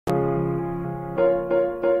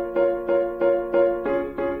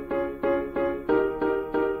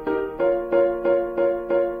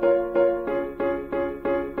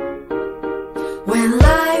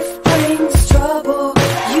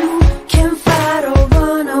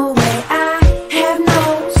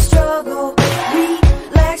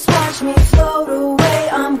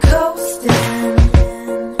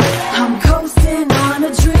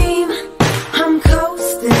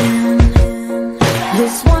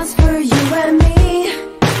was for you and me.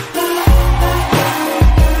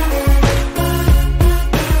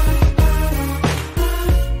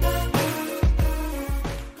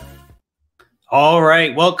 All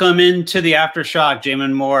right, welcome into the Aftershock.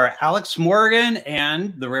 Jamin Moore, Alex Morgan,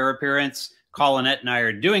 and the rare appearance, Collinette and I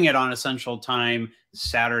are doing it on Essential Time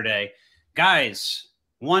Saturday. Guys,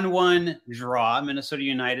 1-1 draw, Minnesota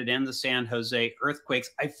United and the San Jose Earthquakes.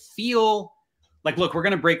 I feel like, look, we're going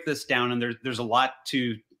to break this down, and there's a lot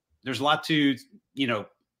to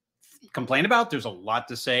complain about. There's a lot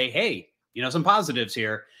to say, hey, some positives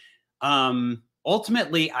here.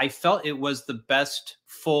 Ultimately, I felt it was the best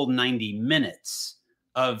full 90 minutes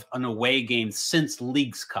of an away game since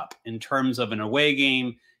Leagues Cup in terms of an away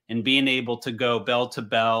game and being able to go bell to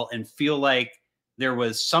bell and feel like there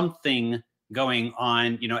was something going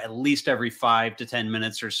on, at least every 5 to 10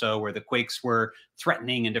 minutes or so where the Quakes were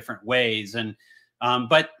threatening in different ways. And,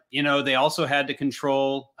 but they also had to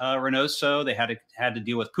control Reynoso. They had to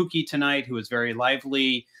deal with Pukki tonight, who was very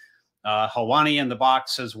lively. Helwani in the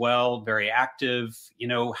box as well, very active.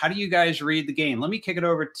 How do you guys read the game? Let me kick it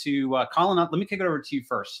over to Colin. Let me kick it over to you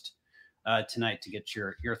first tonight to get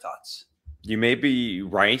your thoughts. You may be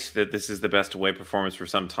right that this is the best away performance for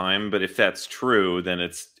some time, but if that's true, then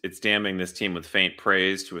it's damning this team with faint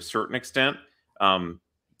praise to a certain extent.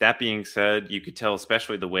 That being said, you could tell,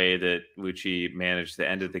 especially the way that Lucci managed the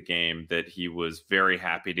end of the game, that he was very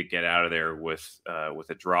happy to get out of there with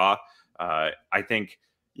a draw. I think,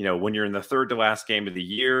 when you're in the third to last game of the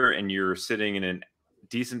year and you're sitting in a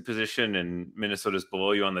decent position and Minnesota's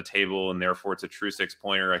below you on the table and therefore it's a true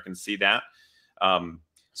 6-pointer, I can see that.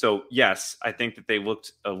 So yes, I think that they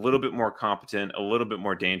looked a little bit more competent, a little bit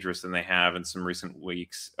more dangerous than they have in some recent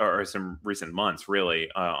weeks or some recent months, really,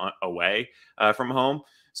 away from home.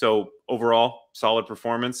 So overall, solid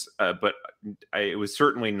performance, but it was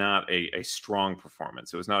certainly not a strong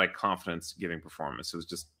performance. It was not a confidence-giving performance. It was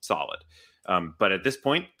just solid. But at this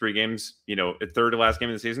point, 3 games, a third to last game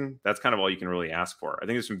of the season, that's kind of all you can really ask for. I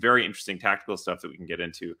think there's some very interesting tactical stuff that we can get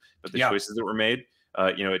into, but the choices that were made,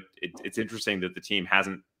 it's interesting that the team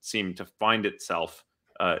hasn't seemed to find itself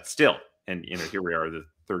still. And, here we are, the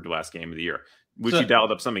third to last game of the year, which you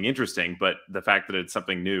dialed up something interesting, but the fact that it's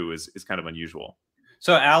something new is kind of unusual.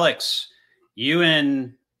 So, Alex, you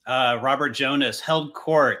and Robert Jonas held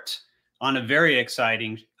court on a very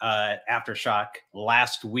exciting Aftershock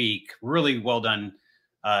last week. Really well done,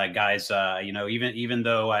 guys. Even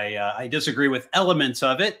though I disagree with elements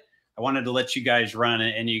of it, I wanted to let you guys run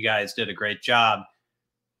it, and you guys did a great job.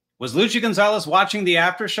 Was Luchi Gonzalez watching the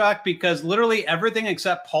Aftershock? Because literally everything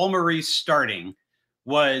except Paul Maurice starting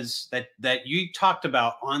was that you talked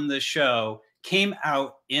about on the show came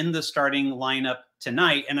out in the starting lineup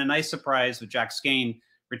tonight, and a nice surprise with Jack Skane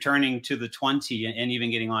returning to the 20 and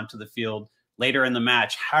even getting onto the field later in the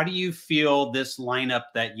match. How do you feel this lineup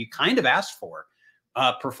that you kind of asked for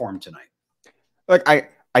performed tonight? Look,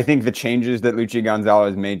 I think the changes that Luchi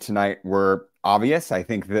Gonzalez made tonight were obvious. I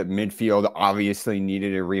think that midfield obviously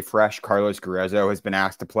needed a refresh. Carlos Guerrero has been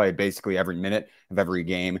asked to play basically every minute of every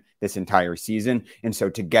game this entire season. And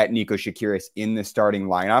so to get Nico Shakiris in the starting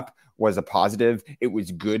lineup was a positive. It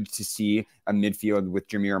was good to see a midfield with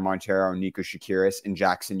Jamiro Montero, Nico Shakiris, and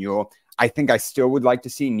Jackson Ewell. I think I still would like to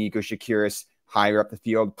see Nico Shakiris higher up the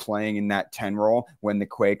field playing in that 10 role when the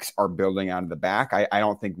Quakes are building out of the back. I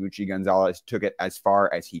don't think Luchi Gonzalez took it as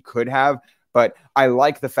far as he could have, but I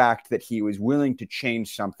like the fact that he was willing to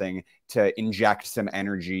change something to inject some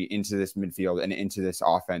energy into this midfield and into this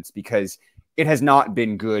offense, because it has not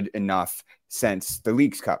been good enough since the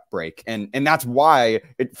Leagues Cup break. And that's why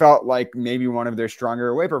it felt like maybe one of their stronger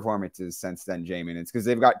away performances since then, Jamin. It's because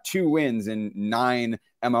they've got 2 wins in 9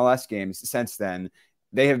 MLS games since then.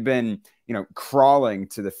 They have been, crawling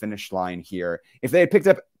to the finish line here. If they had picked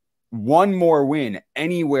up one more win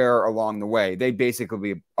anywhere along the way, they'd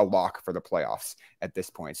basically be a lock for the playoffs at this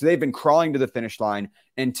point. So they've been crawling to the finish line.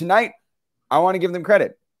 And tonight, I want to give them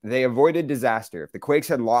credit. They avoided disaster. If the Quakes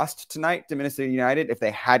had lost tonight to Minnesota United, if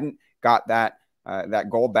they hadn't got that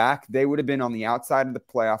goal back, they would have been on the outside of the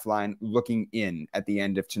playoff line looking in at the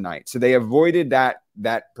end of tonight. So they avoided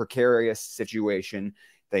that precarious situation.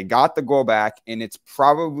 They got the goal back, and it's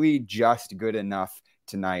probably just good enough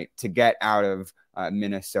tonight to get out of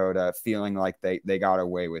Minnesota feeling like they got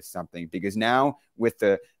away with something. Because now with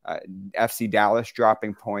the FC Dallas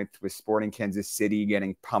dropping points, with Sporting Kansas City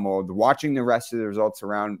getting pummeled, watching the rest of the results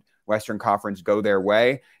around Western Conference go their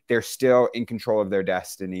way, they're still in control of their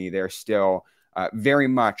destiny. They're still very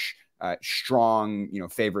much strong,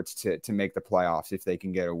 favorites to make the playoffs if they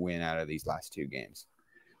can get a win out of these last 2 games.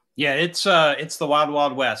 Yeah, it's the wild,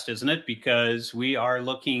 wild west, isn't it? Because we are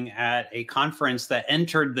looking at a conference that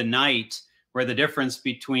entered the night where the difference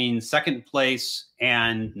between second place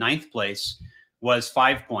and ninth place was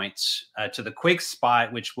 5 points. To the Quake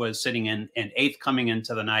spot, which was sitting in eighth coming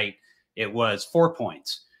into the night, it was 4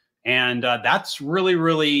 points. And that's really,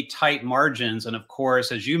 really tight margins. And of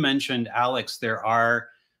course, as you mentioned, Alex, there are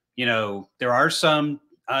some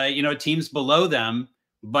teams below them,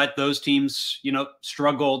 but those teams,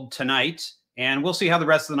 struggled tonight, and we'll see how the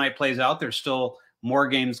rest of the night plays out. There's still more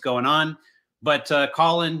games going on, but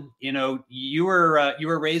Colin, you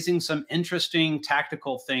were raising some interesting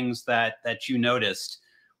tactical things that you noticed.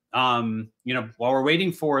 While we're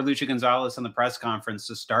waiting for Luchi Gonzalez on the press conference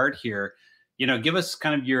to start here, give us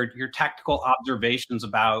kind of your tactical observations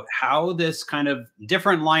about how this kind of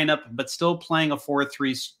different lineup, but still playing a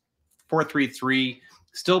 4-3-3,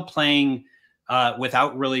 still playing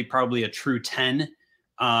without really probably a true 10,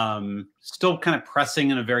 still kind of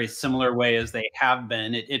pressing in a very similar way as they have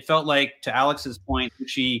been. It felt like, to Alex's point,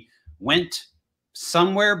 she went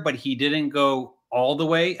somewhere, but he didn't go all the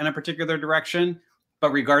way in a particular direction.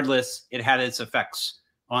 But regardless, it had its effects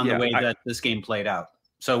on the way that this game played out.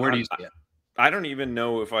 So where do you see it? I don't even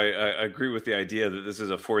know if I agree with the idea that this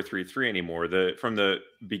is a 4-3-3 anymore. From the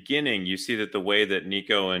beginning, you see that the way that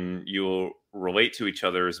Nico and Yule relate to each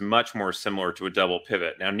other is much more similar to a double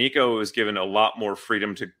pivot. Now, Nico is given a lot more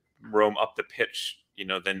freedom to roam up the pitch,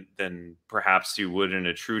 than perhaps you would in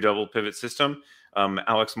a true double pivot system.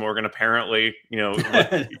 Alex Morgan, apparently, you look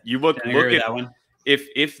at that one.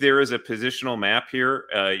 If there is a positional map here,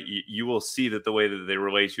 you will see that the way that they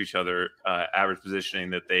relate to each other, average positioning,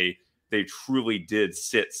 that they truly did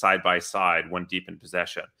sit side by side when deep in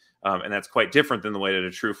possession. And that's quite different than the way that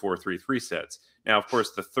a true 4-3-3 sits. Now, of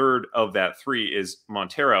course, the third of that three is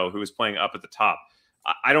Montero, who is playing up at the top.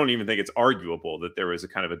 I don't even think it's arguable that there is a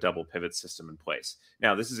kind of a double pivot system in place.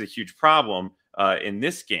 Now, this is a huge problem in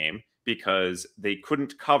this game because they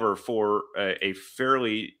couldn't cover for a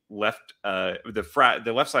fairly left.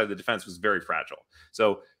 The left side of the defense was very fragile.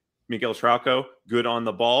 So Miguel Trauco, good on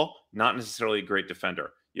the ball, not necessarily a great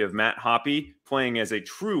defender. You have Matt Hoppe playing as a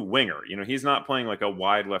true winger. He's not playing like a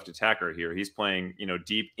wide left attacker here. He's playing,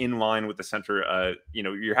 deep in line with the center.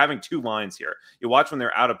 You're having two lines here. You watch when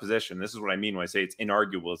they're out of position. This is what I mean when I say it's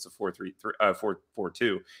inarguable. It's a 4-3-3,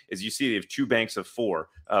 4-4-2. Is you see they have two banks of four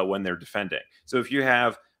when they're defending. So if you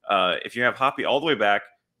have Hoppe all the way back,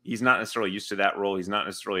 he's not necessarily used to that role. He's not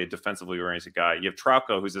necessarily a defensively oriented guy. You have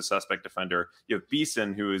Trauco, who's a suspect defender. You have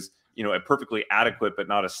Beeson, who is a perfectly adequate but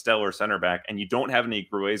not a stellar center back, and you don't have any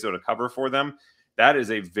Gruezo to cover for them. That is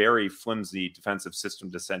a very flimsy defensive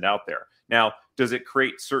system to send out there. Now, does it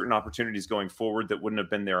create certain opportunities going forward that wouldn't have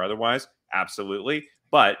been there otherwise? Absolutely.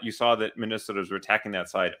 But you saw that Minnesotans were attacking that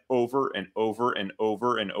side over and over and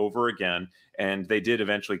over and over again, and they did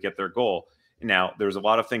eventually get their goal. Now, there's a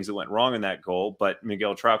lot of things that went wrong in that goal, but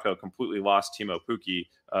Miguel Trauco completely lost Timo Pukki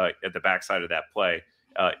at the backside of that play.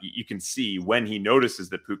 You can see when he notices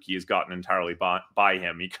that Pukki has gotten entirely by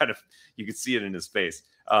him. You can see it in his face.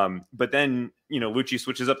 But then, Lucci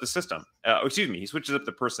switches up the system. He switches up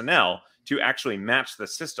the personnel to actually match the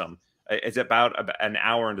system. It's about an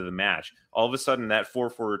hour into the match. All of a sudden, that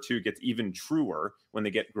 4-4-2 gets even truer when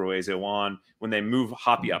they get Gruezo on, when they move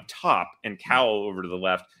Hoppe up top and Cowell over to the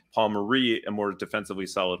left, Paul Marie, a more defensively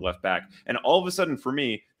solid left back. And all of a sudden, for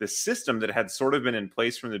me, the system that had sort of been in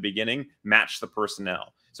place from the beginning matched the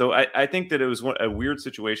personnel. So I think that it was a weird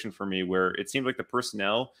situation for me where it seemed like the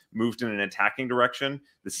personnel moved in an attacking direction.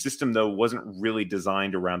 The system, though, wasn't really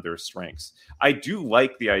designed around their strengths. I do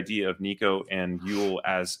like the idea of Nico and Yule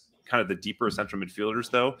as kind of the deeper central midfielders,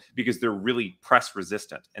 though, because they're really press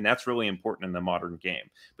resistant, and that's really important in the modern game.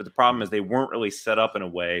 But the problem is they weren't really set up in a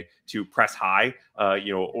way to press high,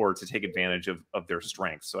 or to take advantage of their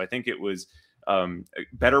strengths. So I think it was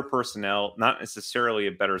better personnel, not necessarily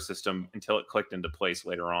a better system until it clicked into place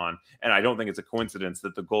later on. And I don't think it's a coincidence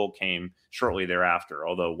that the goal came shortly thereafter,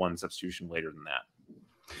 although one substitution later than that.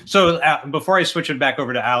 So before I switch it back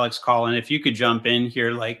over to Alex, Colin, if you could jump in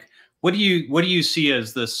here, what do you see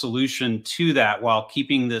as the solution to that while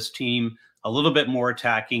keeping this team a little bit more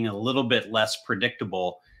attacking, a little bit less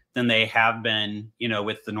predictable than they have been,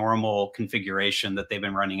 with the normal configuration that they've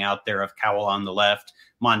been running out there of Cowell on the left,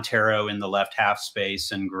 Montero in the left half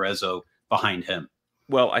space, and Gruezo behind him?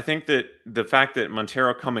 Well, I think that the fact that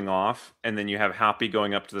Montero coming off and then you have Hoppe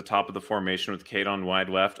going up to the top of the formation with Kate on wide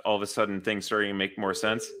left, all of a sudden things starting to make more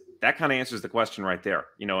sense. That kind of answers the question right there.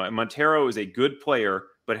 Montero is a good player,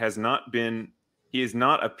 but he is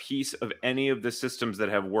not a piece of any of the systems that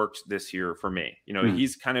have worked this year for me.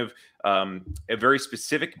 He's kind of a very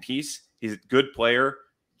specific piece. He's a good player.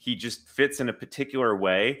 he just fits in a particular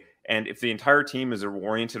way. And if the entire team is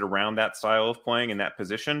oriented around that style of playing in that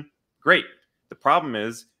position, great. The problem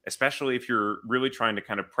is, especially if you're really trying to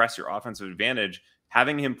kind of press your offensive advantage,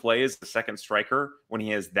 having him play as the second striker when he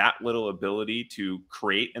has that little ability to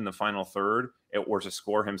create in the final third or to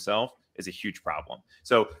score himself is a huge problem.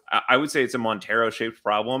 So I would say it's a Montero-shaped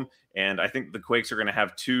problem, and I think the Quakes are going to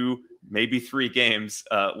have 2, maybe 3 games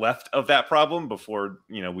left of that problem before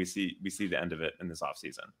we see the end of it in this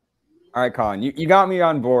offseason. All right, Colin, you got me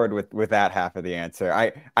on board with that half of the answer.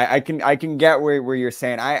 I can get where you're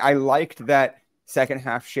saying. I liked that second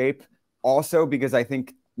half shape also because I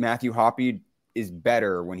think Matthew Hoppe is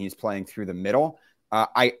better when he's playing through the middle.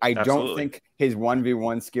 I don't think his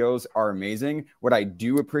 1v1 skills are amazing. What I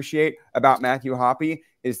do appreciate about Matthew Hoppe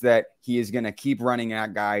is that he is going to keep running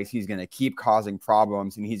at guys. He's going to keep causing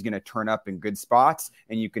problems, and he's going to turn up in good spots.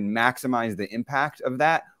 And you can maximize the impact of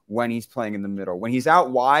that when he's playing in the middle. When he's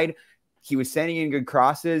out wide, he was sending in good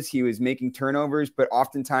crosses. He was making turnovers, but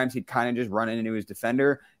oftentimes he'd kind of just run into his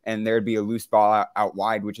defender and there'd be a loose ball out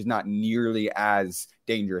wide, which is not nearly as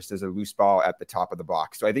dangerous as a loose ball at the top of the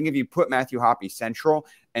box. So I think if you put Matthew Hoppe central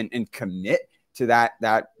and commit to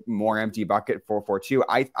that more empty bucket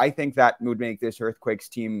 4-4-2, I think that would make this Earthquakes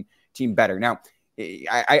team better. Now,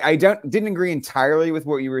 I didn't agree entirely with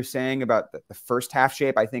what you were saying about the first half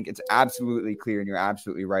shape. I think it's absolutely clear, and you're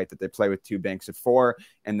absolutely right, that they play with 2 banks of 4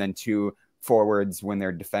 and then 2 forwards when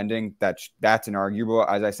they're defending. That's inarguable.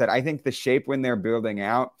 As I said, I think the shape when they're building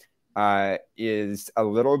out is a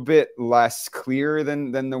little bit less clear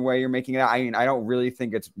than the way you're making it out. I mean, I don't really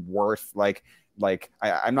think it's worth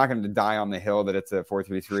I'm not going to die on the hill that it's a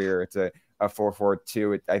 4-3-3 or it's a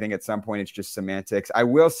 4-4-2. I think at some point it's just semantics. I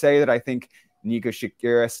will say that I think Nico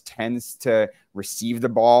Shakiris tends to receive the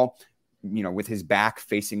ball, with his back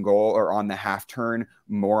facing goal or on the half turn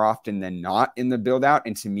more often than not in the build out.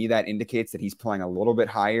 And to me, that indicates that he's playing a little bit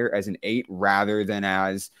higher as an 8 rather than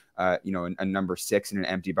as, a number 6 in an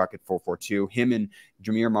empty bucket 4-4-2. Him and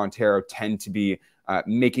Jameer Montero tend to be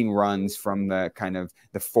making runs from the kind of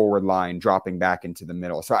the forward line, dropping back into the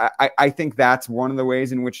middle. So I think that's one of the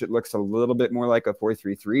ways in which it looks a little bit more like a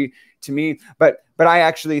 4-3-3 to me. But I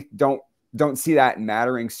actually don't see that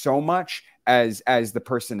mattering so much as the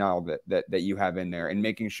personnel that you have in there and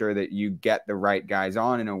making sure that you get the right guys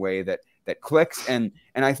on in a way that clicks. And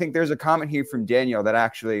I think there's a comment here from Daniel that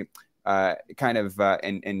actually it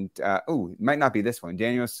might not be this one.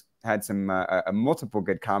 Daniel's had some multiple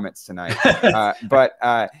good comments tonight, but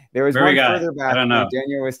there was one further back when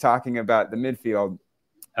Daniel was talking about the midfield.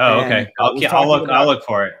 Oh, okay. I'll look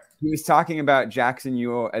for it. He was talking about Jackson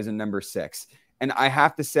Ewell as a number 6, and I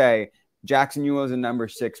have to say, Jackson Ewell as a number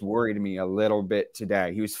 6 worried me a little bit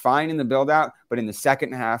today. He was fine in the build out, but in the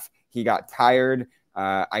second half, he got tired.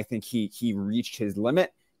 I think he reached his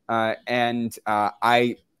limit. And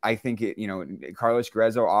I think Carlos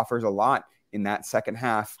Grezzo offers a lot in that second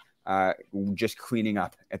half, just cleaning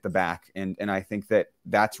up at the back. And I think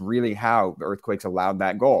that's really how the Earthquakes allowed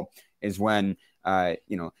that goal, is when,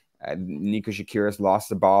 Nico Shakiris lost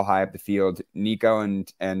the ball high up the field. Nico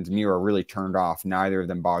and Mira really turned off. Neither of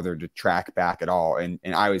them bothered to track back at all. And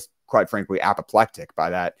I was, quite frankly, apoplectic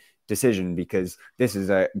by that decision, because this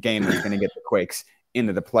is a game that's going to get the Quakes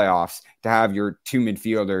into the playoffs. To have your 2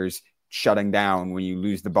 midfielders shutting down when you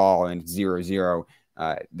lose the ball and 0-0,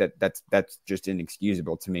 that's just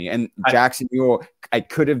inexcusable to me. And Jackson Ewell, I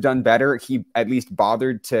could have done better. He at least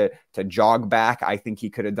bothered to jog back. I think he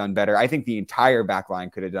could have done better. I think the entire back line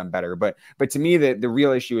could have done better. But to me, the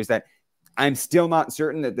real issue is that I'm still not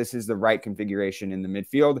certain that this is the right configuration in the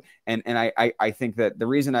midfield. And I think that the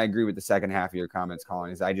reason I agree with the second half of your comments,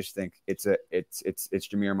 Colin, is I just think it's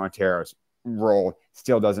Jameer Montero's role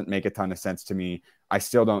still doesn't make a ton of sense to me. I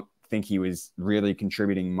still don't think he was really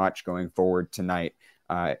contributing much going forward tonight,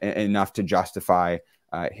 enough to justify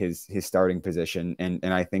his starting position.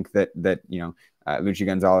 And I think that Luchi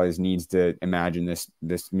Gonzalez needs to imagine this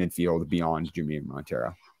midfield beyond Jameer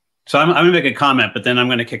Montero. So I'm going to make a comment, but then I'm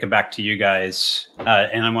going to kick it back to you guys.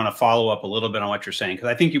 And I want to follow up a little bit on what you're saying, because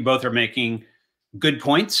I think you both are making good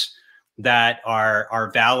points that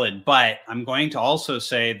are valid. But I'm going to also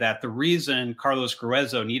say that the reason Carlos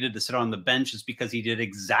Gruezo needed to sit on the bench is because he did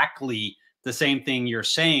exactly the same thing you're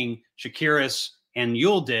saying Shakiris and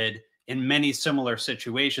Ewell did in many similar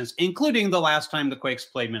situations, including the last time the Quakes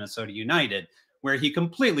played Minnesota United, where he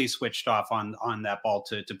completely switched off on that ball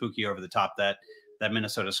to Pukki over the top that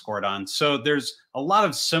Minnesota scored on. So there's a lot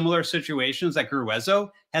of similar situations that Gruezo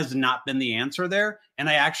has not been the answer there. And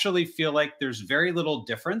I actually feel like there's very little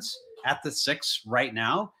difference at the 6 right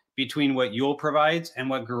now between what Ewell provides and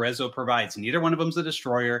what Gruezo provides. Neither one of them's a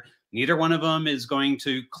destroyer. Neither one of them is going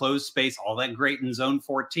to close space all that great in zone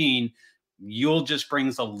 14. Yule just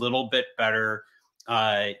brings a little bit better,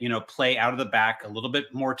 play out of the back, a little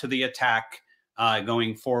bit more to the attack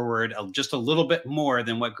going forward, just a little bit more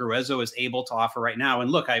than what Gruezo is able to offer right now.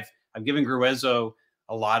 And look, I've given Gruezo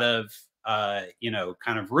a lot of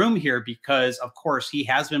kind of room here because, of course, he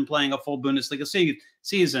has been playing a full Bundesliga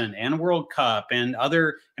season and World Cup and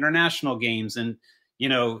other international games, and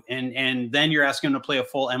and then you're asking him to play a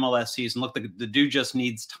full MLS season. Look, the dude just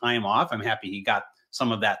needs time off. I'm happy he got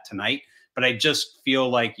some of that tonight, but I just feel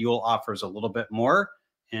like Yule offers a little bit more.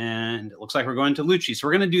 And it looks like we're going to Lucci. So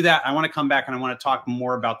we're going to do that. I want to come back and I want to talk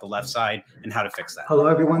more about the left side and how to fix that. Hello,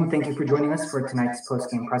 everyone. Thank you for joining us for tonight's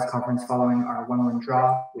post-game press conference following our 1-1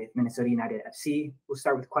 draw with Minnesota United FC. We'll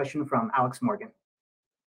start with a question from Alex Morgan.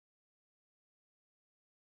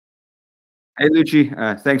 Hey,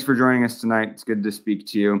 Lucci. Thanks for joining us tonight. It's good to speak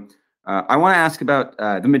to you. I want to ask about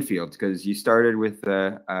the midfield because you started with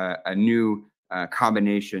a new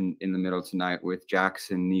combination in the middle tonight with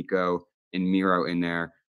Jackson, Nico, and Miro in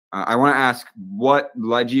there. I want to ask what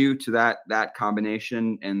led you to that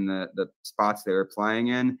combination and the spots they were playing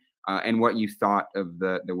in, and what you thought of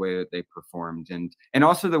the way that they performed, and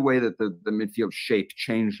also the way that the midfield shape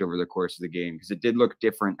changed over the course of the game, because it did look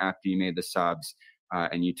different after you made the subs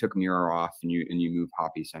and you took Miro off and you moved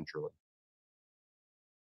Hoppy centrally.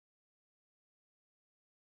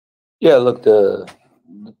 Yeah, look, the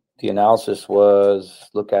analysis was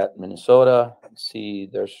look at Minnesota, see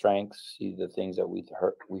their strengths, see the things that we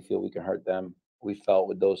feel we can hurt them. We felt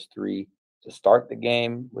with those three to start the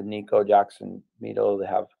game with Nico, Jackson, Mito,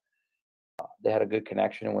 they had a good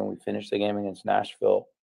connection. And when we finished the game against Nashville,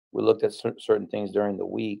 we looked at certain things during the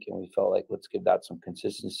week and we felt like, let's give that some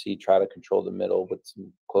consistency, try to control the middle with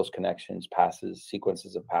some close connections, passes,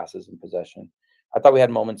 sequences of passes and possession. I thought we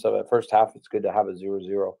had moments of it. First half, it's good to have a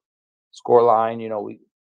 0-0 score line.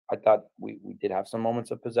 I thought we did have some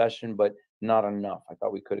moments of possession, but not enough. I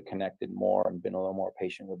thought we could have connected more and been a little more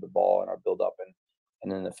patient with the ball and our build-up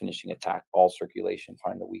and then the finishing attack, ball circulation,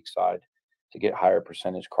 find the weak side to get higher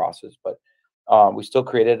percentage crosses. But we still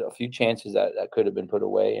created a few chances that could have been put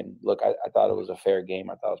away. And look, I thought it was a fair game.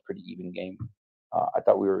 I thought it was a pretty even game. I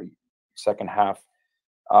thought we were second half.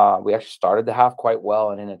 We actually started the half quite well,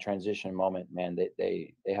 and in a transition moment, man,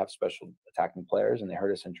 they have special attacking players, and they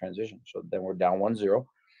hurt us in transition. So then we're down 1-0,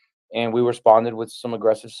 and we responded with some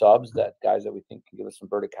aggressive subs, that guys that we think can give us some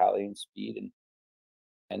verticality and speed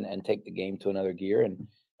and take the game to another gear, and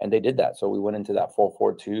they did that. So we went into that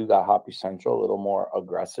 4-4-2, got Hoppy central, a little more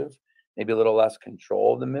aggressive, maybe a little less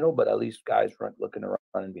control of the middle, but at least guys looking to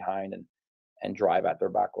run in behind and drive at their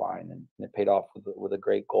back line, and it paid off with a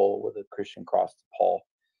great goal with a Christian cross to Paul.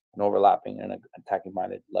 And overlapping and attacking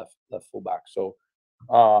minded left fullback. So,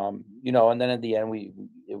 and then at the end,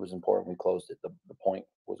 it was important. We closed it. The point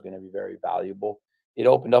was going to be very valuable. It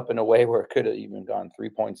opened up in a way where it could have even gone 3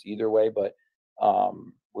 points either way, but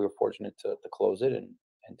we were fortunate to close it and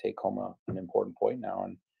take home an important point now.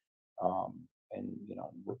 And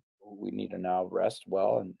we need to now rest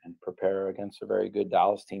well and prepare against a very good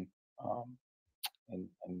Dallas team, and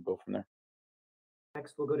go from there.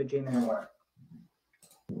 Next, we'll go to Jamin Moore.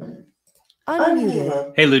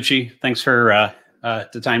 Unmuted. Hey, Lucci. Thanks for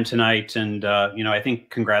the time tonight. And, I think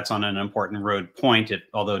congrats on an important road point,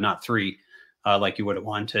 although not 3 like you would have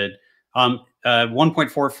wanted. 1.44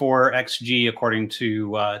 XG according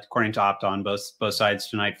to Opta on both sides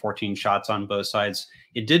tonight, 14 shots on both sides.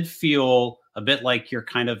 It did feel a bit like your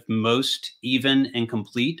kind of most even and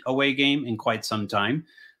complete away game in quite some time,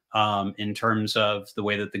 in terms of the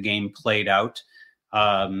way that the game played out.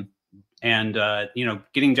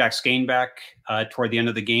 Getting Jack Skane back toward the end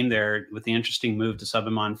of the game there with the interesting move to sub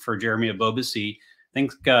him on for Jeremy Abobasi, I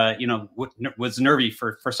think, was nervy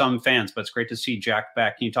for some fans, but it's great to see Jack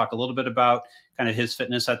back. Can you talk a little bit about kind of his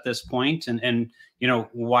fitness at this point and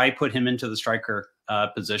why put him into the striker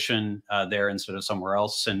position there instead of somewhere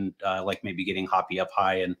else, and like maybe getting Hoppy up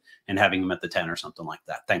high and having him at the 10 or something like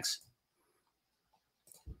that? Thanks.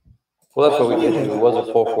 Well, that's what we did. It was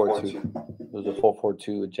a 4-4-2. It was a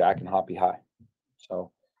 4-4-2 with Jack and Hoppy high.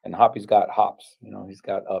 So, and Hoppy's got hops, he's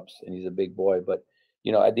got ups, and he's a big boy. But,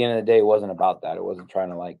 at the end of the day, it wasn't about that. It wasn't trying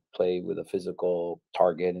to play with a physical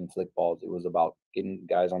target and flick balls. It was about getting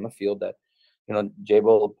guys on the field that,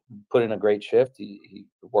 Jabo put in a great shift. He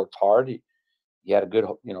worked hard. He had a good,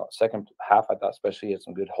 second half. I thought especially he had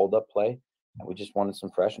some good hold up play, and we just wanted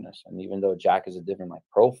some freshness. And even though Jack is a different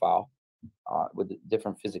profile, with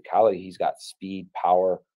different physicality, he's got speed,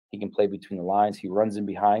 power. He can play between the lines. He runs in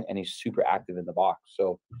behind, and he's super active in the box.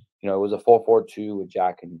 So, it was a 4-4-2 with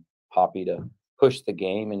Jack and Hoppy to push the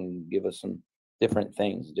game and give us some different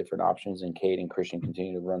things, different options, and Cade and Christian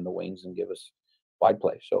continue to run the wings and give us wide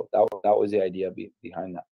play. So that was the idea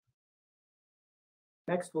behind that.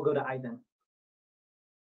 Next, we'll go to Ivan.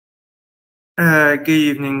 Good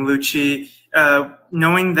evening, Lucci.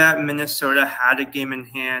 Knowing that Minnesota had a game in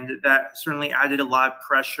hand, that certainly added a lot of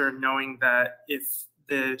pressure, knowing that if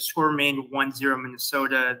the score remained 1-0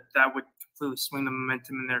 Minnesota, that would completely swing the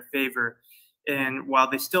momentum in their favor. And while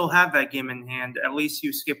they still have that game in hand, at least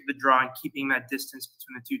you skip the draw and keeping that distance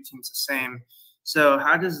between the two teams the same. So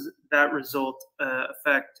how does that result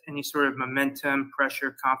affect any sort of momentum,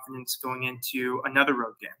 pressure, confidence going into another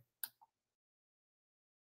road game?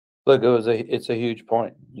 Look, it's a huge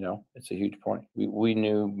point. It's a huge point. We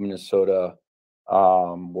knew Minnesota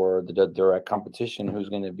were the direct competition who's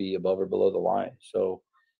going to be above or below the line. So,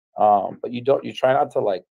 but you try not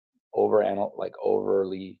to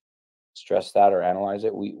overly stress that or analyze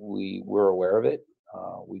it. We were aware of it.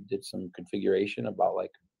 We did some configuration about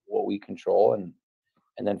like what we control and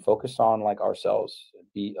then focus on like ourselves,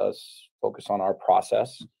 focus on our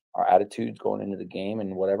process, our attitudes going into the game,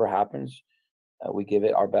 and whatever happens, we give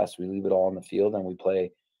it our best. We leave it all on the field and we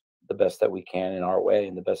play the best that we can in our way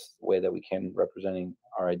and the best way that we can, representing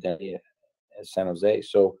our identity as San Jose.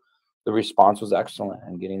 So the response was excellent,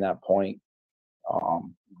 and getting that point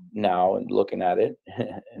now and looking at it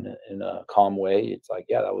in a calm way, it's like,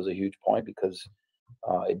 yeah, that was a huge point, because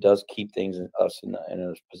it does keep us in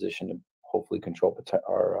a position to hopefully control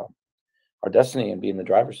our destiny and be in the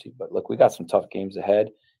driver's seat. But look, we got some tough games ahead.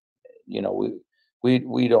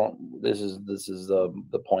 We don't. This is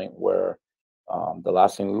the point where the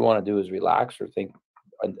last thing we want to do is relax or think,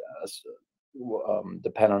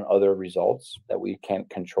 depend on other results that we can't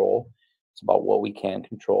control. It's about what we can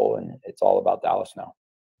control, and it's all about Dallas now.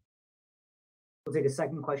 We'll take a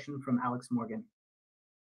second question from Alex Morgan.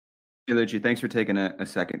 Hey, Lucci, thanks for taking a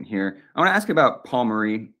second here. I want to ask about Paul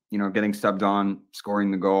Marie, getting subbed on, scoring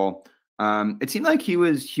the goal. It seemed like he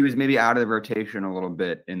was maybe out of the rotation a little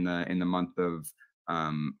bit in the month of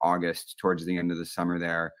August, towards the end of the summer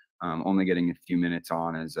there, only getting a few minutes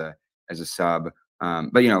on as a sub.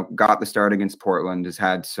 But got the start against Portland, has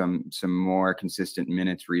had some more consistent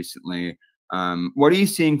minutes recently. What are you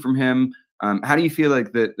seeing from him? How do you feel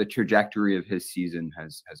like the trajectory of his season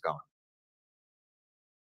has gone?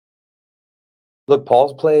 Look,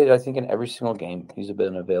 Paul's played, I think, in every single game he's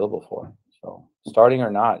been available for. So starting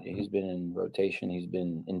or not, he's been in rotation. He's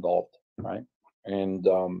been involved, right? And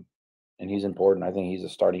he's important. I think he's a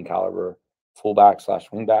starting caliber fullback /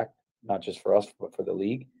 wingback, not just for us, but for the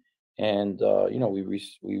league. And we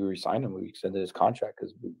re-signed him. We extended his contract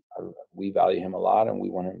because we value him a lot, and we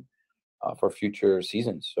want him for future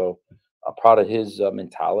seasons. So proud of his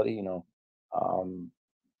mentality.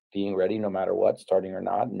 Being ready no matter what, starting or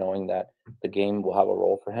not, knowing that the game will have a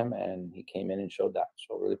role for him, and he came in and showed that.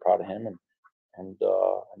 So really proud of him, and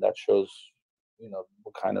that shows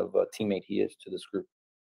what kind of a teammate he is to this group.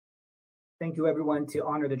 Thank you, everyone. To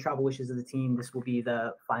honor the travel wishes of the team, this will be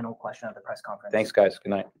the final question of the press conference. Thanks, guys. Good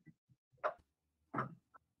night.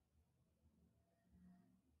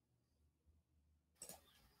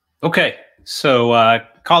 Okay, so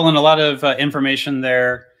Colin, a lot of information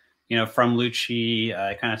there. From Lucci,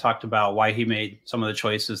 I kind of talked about why he made some of the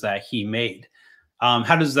choices that he made.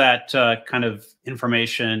 How does that kind of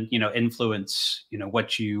information, influence,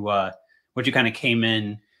 what you kind of came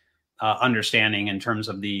in understanding in terms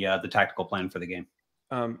of the tactical plan for the game?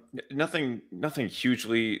 Nothing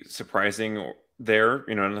hugely surprising there,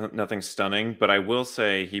 nothing stunning. But I will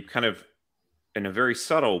say he kind of, in a very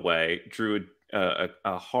subtle way, drew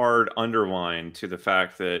a hard underline to the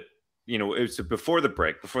fact that, it was before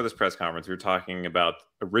this press conference, we were talking about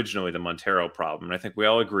originally the Montero problem. And I think we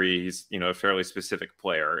all agree he's, a fairly specific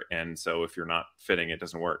player. And so if you're not fitting, it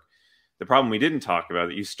doesn't work. The problem we didn't talk about,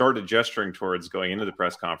 that you started gesturing towards going into the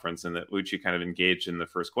press conference, and that Lucci kind of engaged in the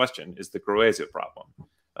first question, is the Gruezo problem.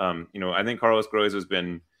 I think Carlos Gruezo has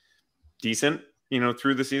been decent,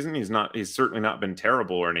 through the season. He's certainly not been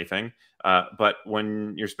terrible or anything. But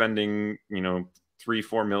when you're spending,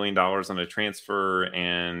 $3-4 million on a transfer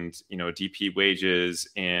and, DP wages,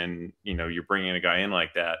 and, you're bringing a guy in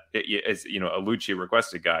like that, as, a Lucci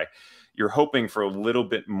requested guy, you're hoping for a little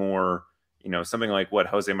bit more, something like what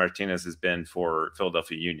Jose Martinez has been for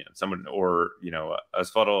Philadelphia Union, or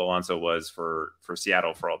Osvaldo Alonso was for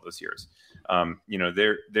Seattle for all those years.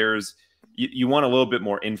 There's you want a little bit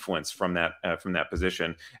more influence from that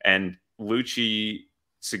position, and Lucci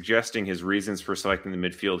suggesting his reasons for selecting the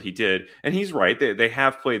midfield, he did, and he's right. They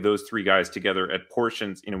have played those three guys together at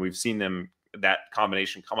portions. We've seen that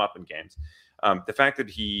combination come up in games. The fact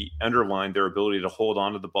that he underlined their ability to hold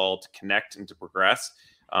on to the ball, to connect, and to progress.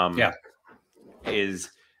 is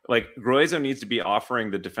like Gruezo needs to be offering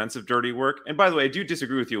the defensive dirty work. And by the way, I do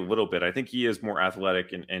disagree with you a little bit. I think he is more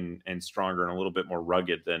athletic and stronger and a little bit more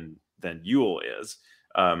rugged than Yule is.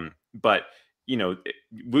 But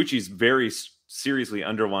Lucci's very seriously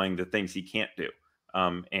underlying the things he can't do.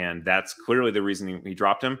 And that's clearly the reason he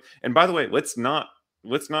dropped him. And by the way, let's not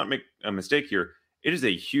make a mistake here. It is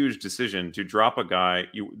a huge decision to drop a guy.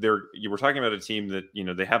 You were talking about a team that,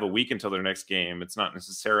 they have a week until their next game. It's not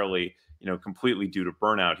necessarily, completely due to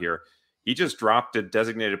burnout here. He just dropped a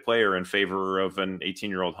designated player in favor of an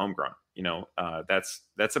 18-year-old homegrown.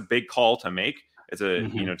 That's a big call to make. It's a,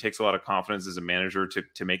 takes a lot of confidence as a manager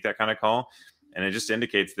to make that kind of call. And it just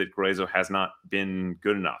indicates that Gruezo has not been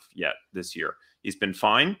good enough yet this year. He's been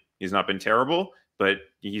fine. He's not been terrible, but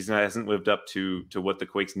he hasn't lived up to what the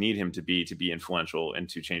Quakes need him to be influential and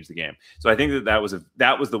to change the game. So I think that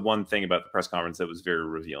was the one thing about the press conference that was very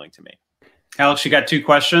revealing to me. Alex, you got two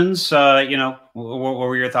questions. What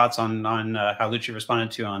were your thoughts on how Lucci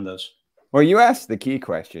responded to on those? Well, you asked the key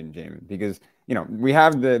question, Jamie, because we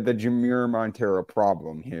have the Jamir Montero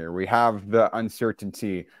problem here. We have the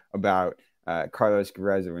uncertainty about Carlos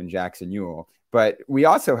Gruezo and Jackson Ewell, but we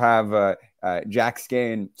also have Jack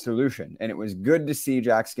Skane solution, and it was good to see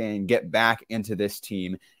Jack Skane get back into this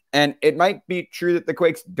team. And it might be true that the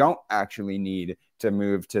Quakes don't actually need to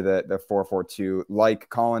move to the 4-4-2 like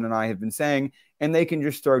Colin and I have been saying, and they can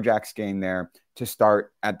just throw Jack Skane there to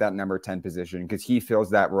start at that number 10 position because he fills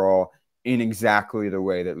that role in exactly the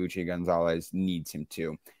way that Luchi Gonzalez needs him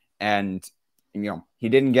to. And, he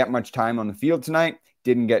didn't get much time on the field tonight,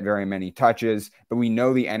 didn't get very many touches, but we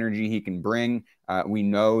know the energy he can bring. We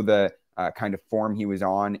know the kind of form he was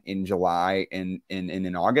on in July and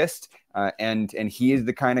in August. And he is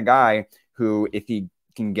the kind of guy who, if he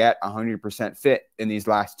can get 100% fit in these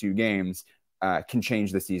last two games, can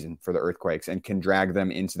change the season for the Earthquakes and can drag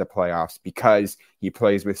them into the playoffs because he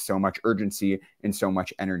plays with so much urgency and so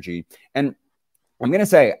much energy. And I'm going to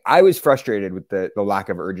say I was frustrated with the lack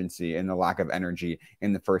of urgency and the lack of energy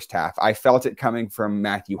in the first half. I felt it coming from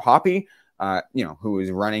Matthew Hoppe, who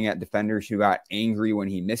was running at defenders who got angry when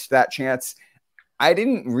he missed that chance. I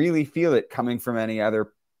didn't really feel it coming from any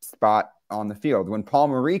other spot on the field. When Paul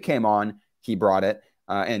Marie came on, he brought it.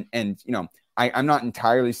 I'm not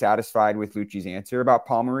entirely satisfied with Lucci's answer about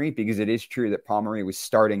Paul Marie because it is true that Paul Marie was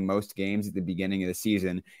starting most games at the beginning of the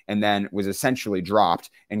season and then was essentially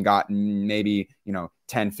dropped and got maybe,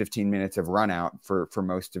 10, 15 minutes of run out for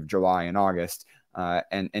most of July and August.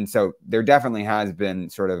 And so there definitely has been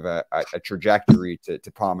sort of a trajectory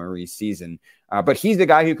to Paul Marie's season. But he's the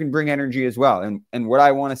guy who can bring energy as well. And what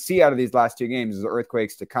I want to see out of these last two games is the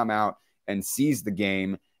Earthquakes to come out and seize the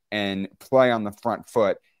game and play on the front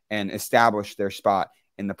foot and establish their spot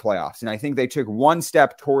in the playoffs. And I think they took one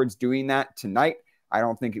step towards doing that tonight. I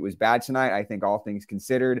don't think it was bad tonight. I think all things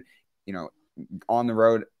considered, on the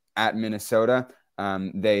road at Minnesota,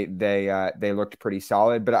 they looked pretty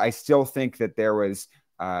solid, but I still think that there was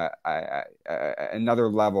another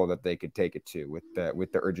level that they could take it to with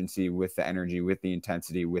the urgency, with the energy, with the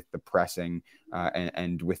intensity, with the pressing,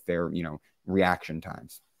 and with their, reaction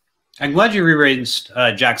times. I'm glad you rearranged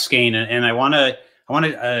Jack Skane, and I want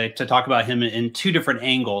to talk about him in two different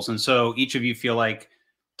angles. And so each of you feel like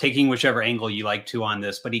taking whichever angle you like to on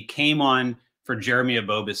this, but he came on for Jeremy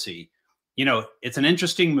Ebobisse. It's an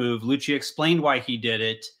interesting move. Lucci explained why he did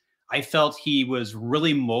it. I felt he was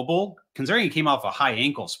really mobile, considering he came off a high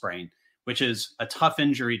ankle sprain, which is a tough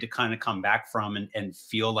injury to kind of come back from and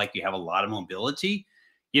feel like you have a lot of mobility.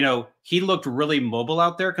 He looked really mobile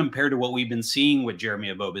out there compared to what we've been seeing with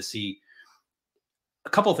Jeremy Ebobisse. A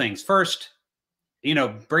couple things. First,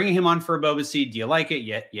 bringing him on for Ebobisse, do you like it?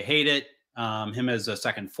 You hate it? Him as a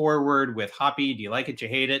second forward with Hoppe, do you like it? You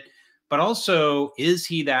hate it? But also, is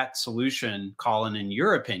he that solution, Colin, in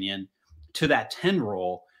your opinion, to that 10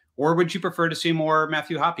 role? Or would you prefer to see more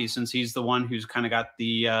Matthew Hoppe, since he's the one who's kind of got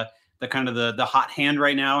the hot hand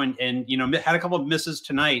right now and had a couple of misses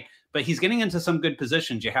tonight, but he's getting into some good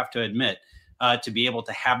positions, you have to admit, to be able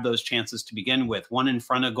to have those chances to begin with, one in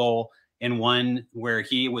front of goal and one where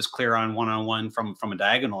he was clear on one-on-one from a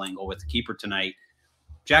diagonal angle with the keeper tonight.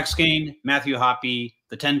 Jack Skane, Matthew Hoppe,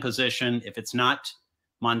 the 10 position. If it's not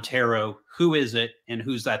Montero, who is it, and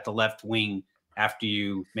who's at the left wing after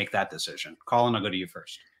you make that decision? Colin, I'll go to you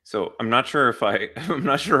first. So I'm not sure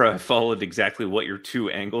I followed exactly what your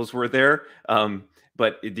two angles were there.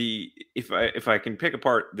 But if I can pick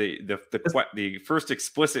apart the first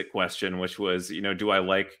explicit question, which was, do I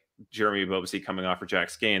like Jeremy Ebobisse coming off for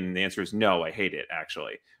Jack Skane? And the answer is no, I hate it,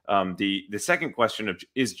 actually. The second question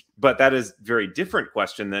but that is very different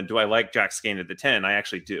question than do I like Jack Skane at the 10? I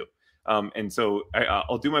actually do. And so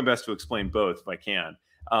I'll do my best to explain both if I can.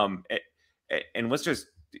 And let's just,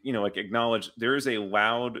 like acknowledge there is a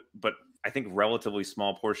loud, but I think relatively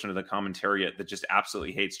small portion of the commentariat that just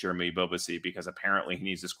absolutely hates Jeremy Ebobisse because apparently he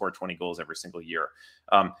needs to score 20 goals every single year.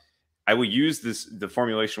 I will use the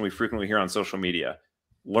formulation we frequently hear on social media.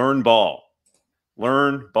 Learn ball.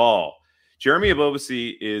 Jeremy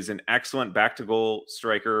Ebobisse is an excellent back-to-goal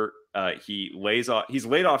striker. He's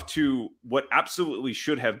laid off two what absolutely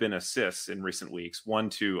should have been assists in recent weeks. One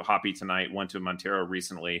to Hoppy tonight, one to Montero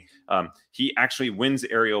recently. He actually wins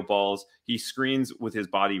aerial balls. He screens with his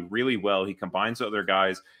body really well. He combines with other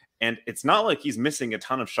guys. And it's not like he's missing a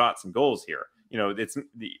ton of shots and goals here.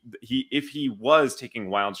 If he was taking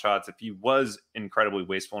wild shots, if he was incredibly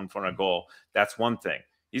wasteful in front of goal, that's one thing.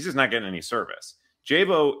 He's just not getting any service.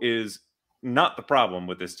 Jabo is not the problem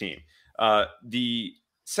with this team. The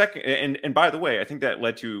second, and by the way, I think that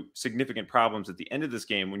led to significant problems at the end of this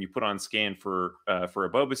game when you put on Scan for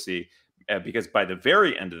Ebobisse, because by the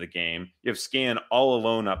very end of the game, you have Scan all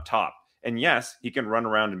alone up top. And yes, he can run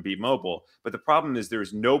around and be mobile, but the problem is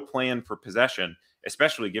there's no plan for possession,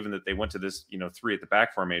 especially given that they went to this, 3 at the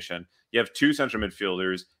back formation. You have 2 central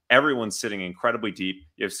midfielders. Everyone's sitting incredibly deep.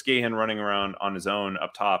 You have Skahan running around on his own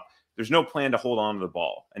up top. There's no plan to hold on to the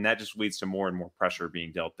ball, and that just leads to more and more pressure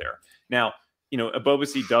being dealt there. Now,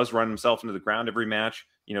 Ebobisse does run himself into the ground every match.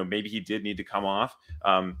 Maybe he did need to come off.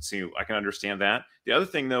 So I can understand that. The other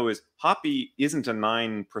thing, though, is Hoppy isn't a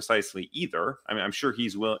 9 precisely either. I mean, I'm sure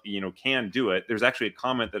he's can do it. There's actually a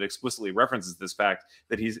comment that explicitly references this fact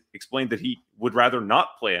that he's explained that he would rather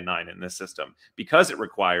not play a 9 in this system because it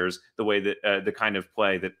requires the way that the kind of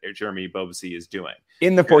play that Jeremy Ebobisse is doing.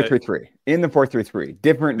 In the 4-3-3. In the 4-3-3.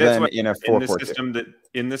 Different than in a 4-4-2.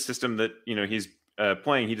 In this system that he's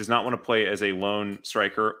playing, he does not want to play as a lone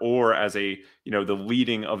striker or as the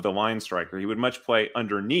leading of the line striker. He would much play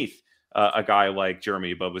underneath a guy like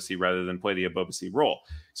Jeremy Ebobisse rather than play the Ebobisse role.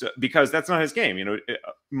 So because that's not his game.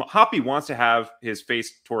 Hoppy wants to have his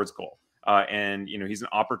face towards goal. And he's an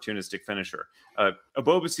opportunistic finisher.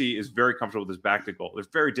 Ebobisse is very comfortable with his back to goal. There's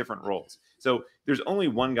very different roles. So there's only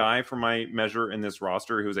one guy for my measure in this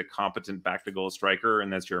roster who's a competent back to goal striker,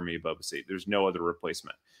 and that's Jeremy Ebobisse. There's no other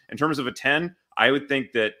replacement. In terms of a 10, I would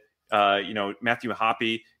think that Matthew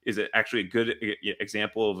Hoppy is actually a good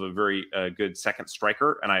example of a very good second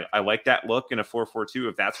striker, and I like that look in a 4-4-2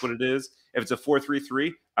 if that's what it is. If it's a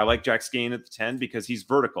 4-3-3, I like Jack Skahan at the 10 because he's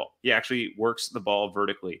vertical. He actually works the ball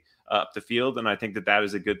vertically up the field, and I think that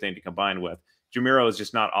is a good thing to combine with. Jamiro is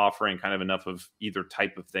just not offering kind of enough of either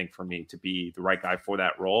type of thing for me to be the right guy for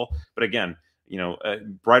that role. But again,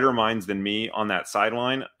 brighter minds than me on that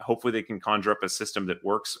sideline. Hopefully they can conjure up a system that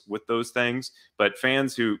works with those things. But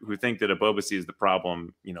fans who think that Ebobisse is the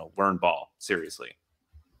problem, learn ball seriously.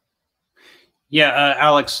 Yeah,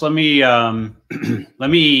 Alex, let me let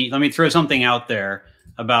me throw something out there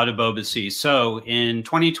about Ebobisse. So in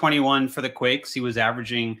 2021 for the Quakes, he was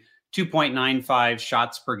averaging 2.95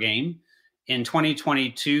 shots per game. In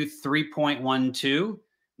 2022, 3.12.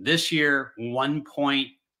 This year,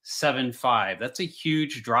 1.75. That's a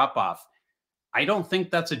huge drop off. I don't think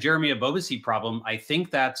that's a Jeremy Ebobisse problem. I think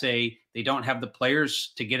that's they don't have the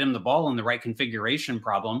players to get him the ball in the right configuration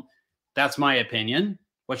problem. That's my opinion.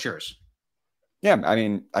 What's yours? Yeah, I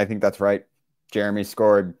mean, I think that's right. Jeremy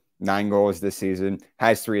scored 9 goals this season,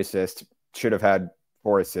 has 3 assists, should have had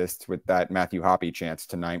 4 assists with that Matthew Hoppy chance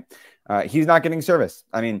tonight. He's not getting service.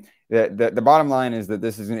 I mean, the bottom line is that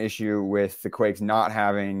this is an issue with the Quakes not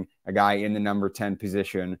having a guy in the number 10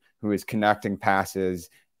 position who is connecting passes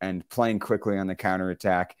and playing quickly on the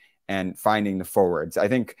counterattack and finding the forwards. I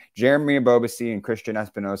think Jeremy Ebobisse and Christian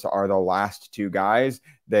Espinosa are the last 2 guys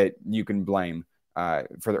that you can blame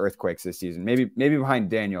for the Earthquakes this season. Maybe behind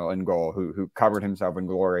Daniel in goal, who covered himself in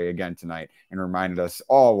glory again tonight and reminded us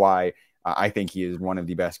all why I think he is one of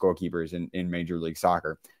the best goalkeepers in Major League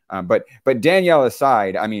Soccer. But Danielle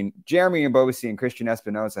aside, I mean, Jeremy Ebobisse and Christian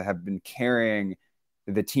Espinosa have been carrying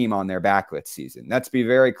the team on their back this season. Let's be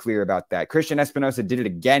very clear about that. Christian Espinosa did it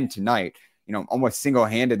again tonight, almost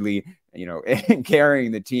single-handedly,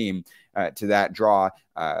 carrying the team to that draw,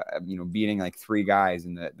 beating like 3 guys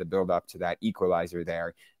in the build-up to that equalizer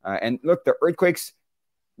there. And look, the Earthquakes,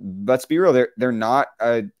 let's be real, they're not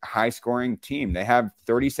a high-scoring team. They have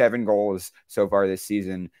 37 goals so far this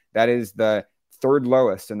season. That is the 3rd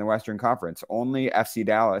lowest in the Western Conference. Only FC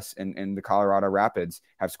Dallas and the Colorado Rapids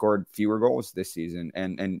have scored fewer goals this season.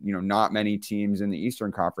 And not many teams in the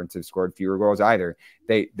Eastern Conference have scored fewer goals either.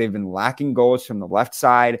 They've been lacking goals from the left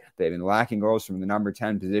side. They've been lacking goals from the number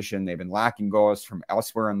 10 position. They've been lacking goals from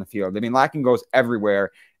elsewhere on the field. They've been lacking goals everywhere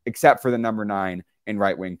except for the number 9 and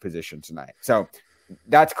right wing position tonight. So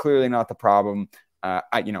that's clearly not the problem.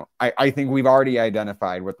 I think we've already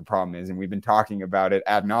identified what the problem is, and we've been talking about it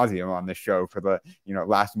ad nauseum on this show for the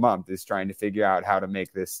last month, is trying to figure out how to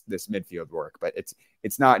make this midfield work. But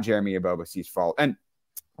it's not Jeremy Ebobisi's fault. And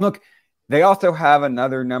look, they also have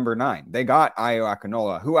another number 9. They got Ayo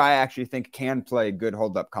Akinola, who I actually think can play good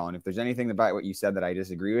hold up, Colin. If there's anything about what you said that I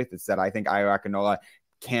disagree with, it's that I think Ayo Akinola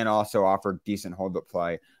can also offer decent hold up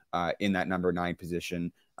play in that number 9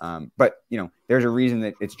 position. But there's a reason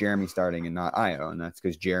that it's Jeremy starting and not Ayo, and that's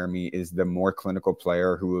because Jeremy is the more clinical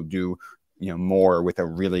player who will do more with a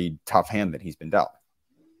really tough hand that he's been dealt.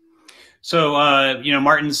 So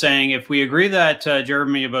Martin's saying, if we agree that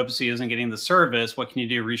Jeremy Ebobisi isn't getting the service, what can you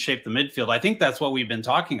do? Reshape the midfield. I think that's what we've been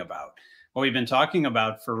talking about. What we've been talking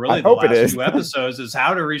about for really the last few episodes is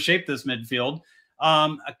how to reshape this midfield.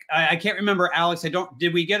 I can't remember, Alex.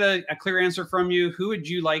 Did we get a clear answer from you? Who would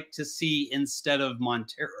you like to see instead of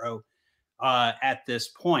Montero at this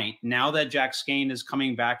point? Now that Jack Skane is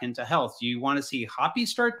coming back into health, do you want to see Hoppy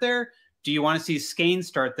start there? Do you want to see Skane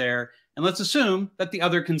start there? And let's assume that the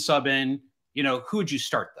other can sub in. Who would you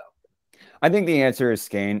start though? I think the answer is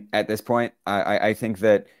Skane at this point. I think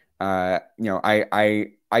that I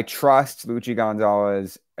trust Luchi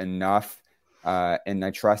Gonzalez enough. And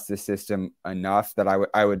I trust the system enough that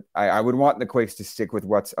I would want the Quakes to stick with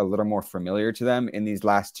what's a little more familiar to them in these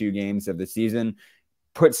last 2 games of the season.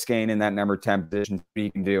 Put Skane in that number 10 position, he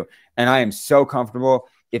can do. And I am so comfortable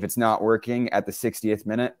if it's not working at the 60th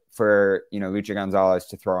minute for Luchi Gonzalez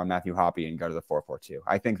to throw on Matthew Hoppy and go to the 4-4-2.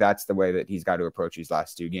 I think that's the way that he's got to approach these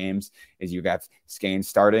last 2 games. Is you got Skane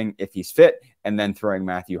starting if he's fit, and then throwing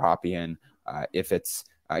Matthew Hoppy in if it's.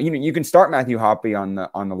 You can start Matthew Hoppy on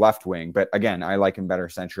the left wing, but again, I like him better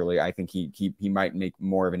centrally. I think he might make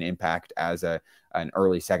more of an impact as an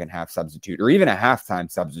early second half substitute, or even a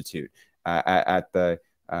halftime substitute at the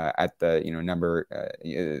number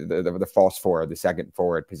the false forward, the second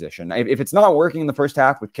forward position. If it's not working in the first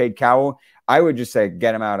half with Cade Cowell, I would just say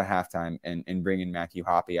get him out at halftime and bring in Matthew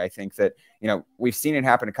Hoppy. I think that we've seen it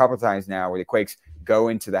happen a couple of times now where the Quakes go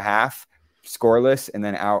into the half scoreless and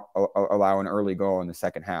then allow an early goal in the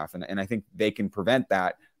second half. And I think they can prevent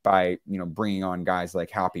that by, bringing on guys like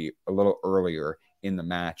Hoppy a little earlier in the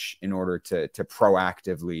match in order to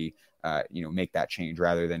proactively, make that change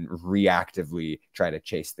rather than reactively try to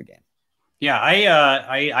chase the game. Yeah,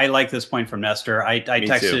 I like this point from Nestor. I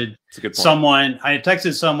texted someone. I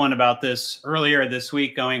texted someone about this earlier this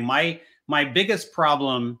week going, my biggest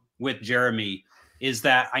problem with Jeremy is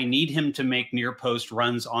that I need him to make near post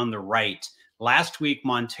runs on the right. Last week,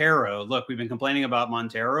 Montero, look, we've been complaining about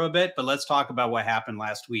Montero a bit, but let's talk about what happened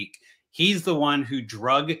last week. He's the one who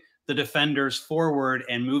drug the defenders forward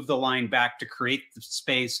and moved the line back to create the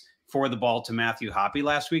space for the ball to Matthew Hoppy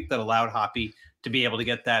last week that allowed Hoppy to be able to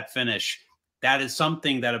get that finish. That is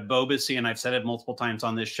something that Ebobisi, and I've said it multiple times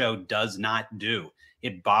on this show, does not do.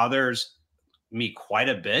 It bothers me quite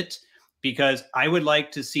a bit, because I would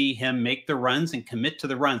like to see him make the runs and commit to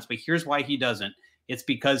the runs. But here's why he doesn't. It's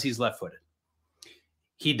because he's left-footed.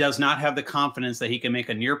 He does not have the confidence that he can make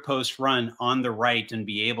a near post run on the right and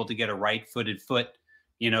be able to get a right-footed foot,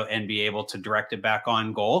 and be able to direct it back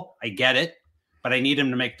on goal. I get it, but I need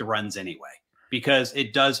him to make the runs anyway, because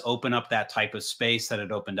it does open up that type of space that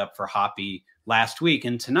it opened up for Hoppy last week.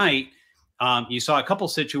 And tonight, you saw a couple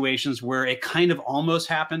situations where it kind of almost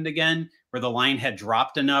happened again, where the line had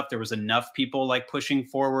dropped enough. There was enough people like pushing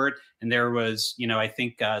forward. And there was, I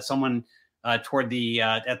think someone toward the,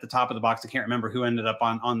 at the top of the box, I can't remember who ended up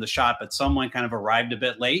on the shot, but someone kind of arrived a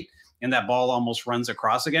bit late and that ball almost runs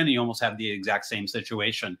across again. And you almost have the exact same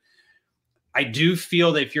situation. I do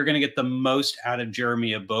feel that if you're going to get the most out of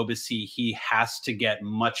Jeremy Ebobisi, he has to get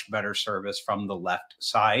much better service from the left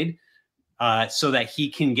side so that he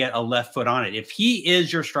can get a left foot on it. If he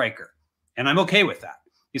is your striker, and I'm okay with that.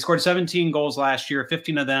 He scored 17 goals last year.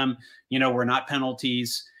 15 of them, were not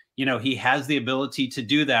penalties. He has the ability to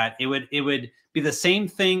do that. It would be the same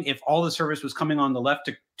thing if all the service was coming on the left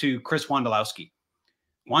to Chris Wondolowski.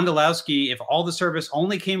 Wondolowski, if all the service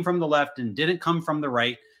only came from the left and didn't come from the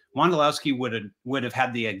right, Wondolowski would have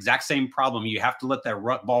had the exact same problem. You have to let that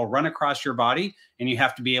ball run across your body, and you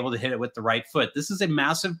have to be able to hit it with the right foot. This is a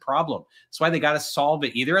massive problem. That's why they got to solve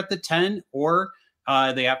it either at the 10 or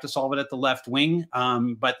they have to solve it at the left wing.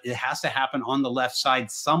 But it has to happen on the left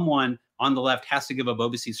side. Someone on the left has to give a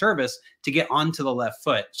Ebobisi service to get onto the left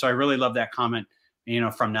foot. So I really love that comment,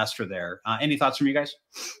 from Nestor there. Any thoughts from you guys?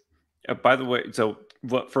 By the way,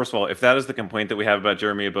 first of all, if that is the complaint that we have about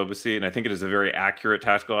Jeremy Ebobisi, and I think it is a very accurate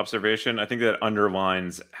tactical observation, I think that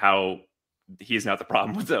underlines how he's not the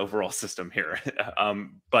problem with the overall system here.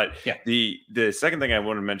 But yeah. The second thing I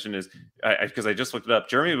want to mention is, because I just looked it up,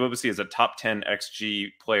 Jeremy Ebobisse is a top 10 XG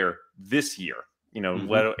player this year.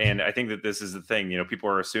 And I think that this is the thing. People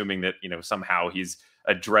are assuming that somehow he's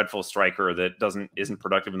a dreadful striker that isn't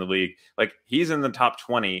productive in the league. Like, he's in the top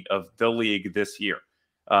 20 of the league this year.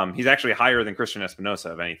 He's actually higher than Christian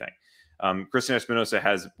Espinosa, if anything. Christian Espinosa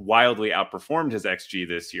has wildly outperformed his XG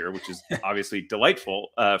this year, which is obviously delightful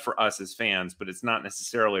for us as fans, but it's not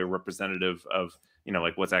necessarily a representative of,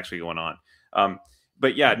 like what's actually going on.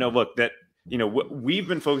 But yeah, no, look, that, we've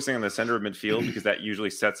been focusing on the center of midfield because that usually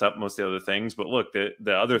sets up most of the other things. But look,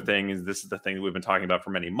 the other thing is, this is the thing that we've been talking about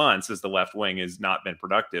for many months, is the left wing has not been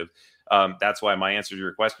productive. That's why my answer to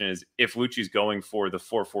your question is, if Lucci's going for the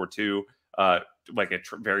 4-4-2, like a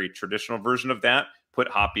very traditional version of that, put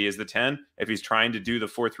Hoppe as the 10. If he's trying to do the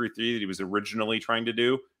 4-3-3 that he was originally trying to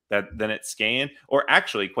do, then it's Scan. Or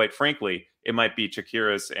actually, quite frankly, it might be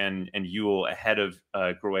Chakiris and Yule ahead of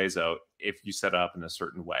Gruezo if you set up in a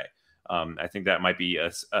certain way. I think that might be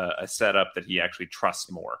a setup that he actually trusts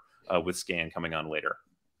more with Scan coming on later.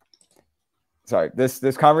 Sorry,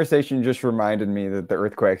 this conversation just reminded me that the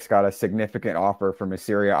Earthquakes got a significant offer from a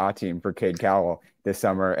Serie A team for Cade Cowell this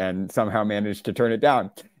summer and somehow managed to turn it down.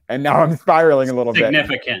 And now I'm spiraling a little bit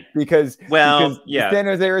because San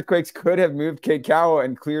Jose Earthquakes could have moved Cade Cowell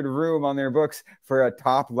and cleared room on their books for a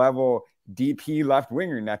top level DP left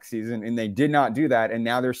winger next season, and they did not do that. And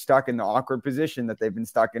now they're stuck in the awkward position that they've been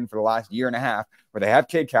stuck in for the last year and a half, where they have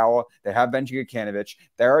Cade Cowell, they have Benji Gukanovic,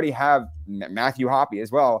 they already have Matthew Hoppe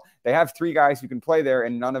as well. They have three guys who can play there,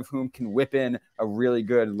 and none of whom can whip in a really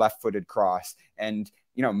good left-footed cross. And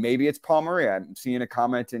maybe it's Paul Murray. I'm seeing a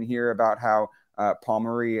comment in here about how Paul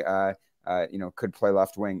Murray, could play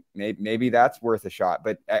left wing. Maybe that's worth a shot.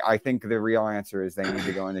 But I think the real answer is they need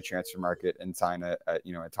to go in the transfer market and sign a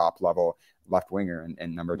top level left winger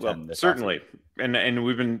and number 10. Well, certainly. And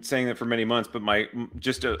we've been saying that for many months. But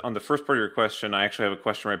on the first part of your question, I actually have a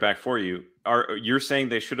question right back for you. You're saying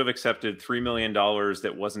they should have accepted $3 million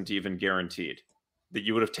that wasn't even guaranteed, that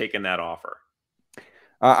you would have taken that offer?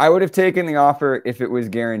 I would have taken the offer if it was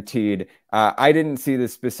guaranteed. I didn't see the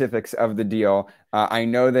specifics of the deal. I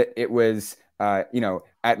know that it was,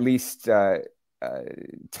 at least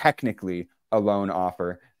technically a loan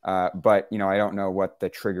offer. But I don't know what the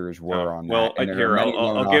triggers were on that. Well, here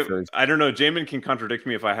I'll give. I don't know. Jamin can contradict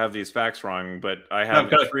me if I have these facts wrong, but I have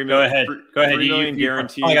 $3 million. Go ahead. $3 million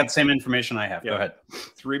guaranteed. I got the same information I have. Yeah, go ahead.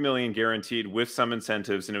 $3 million guaranteed with some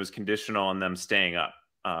incentives, and it was conditional on them staying up.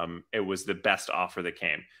 It was the best offer that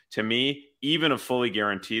came to me. Even a fully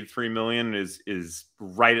guaranteed $3 million is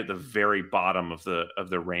right at the very bottom of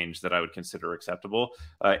the range that I would consider acceptable.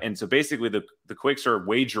 And so basically the Quakes are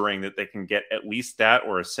wagering that they can get at least that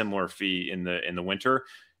or a similar fee in the winter.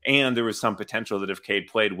 And there was some potential that if Cade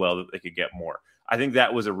played well, that they could get more. I think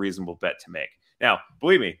that was a reasonable bet to make. Now,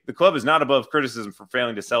 believe me, the club is not above criticism for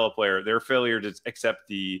failing to sell a player. Their failure to accept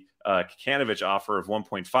the Kikanovic offer of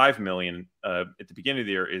 $1.5 million at the beginning of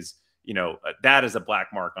the year is, that is a black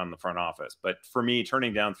mark on the front office. But for me,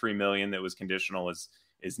 turning down $3 million that was conditional is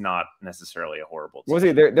not necessarily a horrible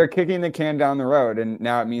decision. Well, see, they're kicking the can down the road, and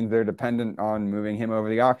now it means they're dependent on moving him over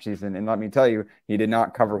the offseason. And let me tell you, he did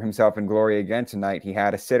not cover himself in glory again tonight. He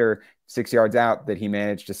had a sitter 6 yards out that he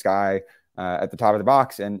managed to sky at the top of the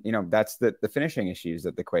box. And, that's the finishing issues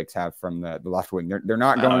that the Quakes have from the left wing. They're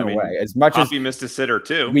not going away. As much as he missed a sitter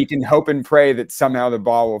too. We can hope and pray that somehow the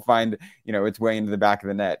ball will find, its way into the back of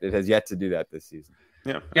the net. It has yet to do that this season.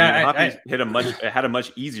 Yeah. I mean, had a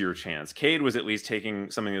much easier chance. Cade was at least taking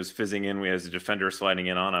something that was fizzing in. We had a defender sliding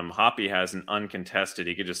in on him. Hoppe has an uncontested.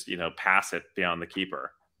 He could just, pass it beyond the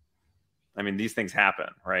keeper. I mean, these things happen,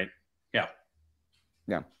 right? Yeah.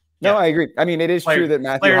 Yeah. No, I agree. I mean, it is true that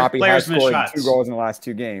Matthew Hoppe has scored 2 goals in the last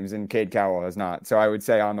 2 games, and Cade Cowell has not. So I would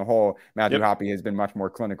say, on the whole, Matthew Hoppe has been much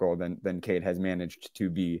more clinical than Cade has managed to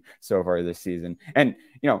be so far this season. And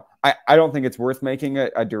I don't think it's worth making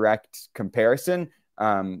a direct comparison.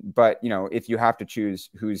 But if you have to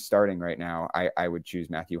choose who's starting right now, I would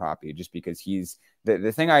choose Matthew Hoppe, just because he's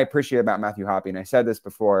the thing I appreciate about Matthew Hoppe, and I said this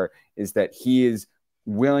before, is that he is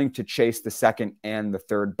willing to chase the second and the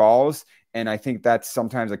third balls. And I think that's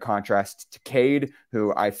sometimes a contrast to Cade,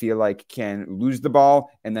 who I feel like can lose the ball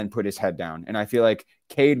and then put his head down. And I feel like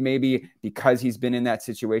Cade, maybe because he's been in that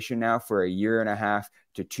situation now for 1.5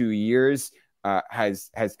 to 2 years, has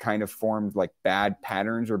kind of formed like bad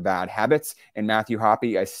patterns or bad habits. And Matthew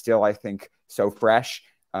Hoppe is still, I think, so fresh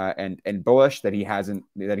and bullish that he hasn't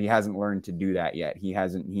learned to do that yet. He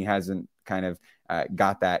hasn't kind of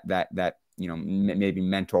got that maybe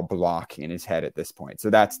mental block in his head at this point. So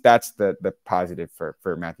that's the positive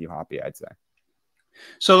for Matthew Hoppe, I'd say.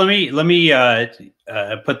 So let me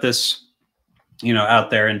put this, out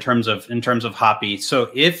there in terms of Hoppe. So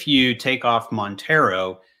if you take off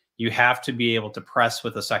Montero, you have to be able to press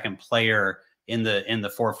with a second player in the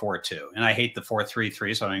 4-4-2. And I hate the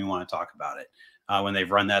 4-3-3, so I don't even want to talk about it. When they've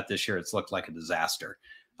run that this year, it's looked like a disaster.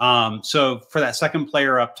 So for that second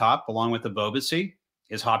player up top, along with the Bobasi,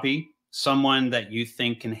 is Hoppe someone that you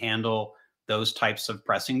think can handle those types of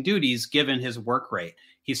pressing duties given his work rate?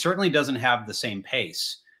 He certainly doesn't have the same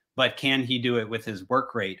pace, but can he do it with his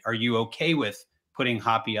work rate? Are you okay with putting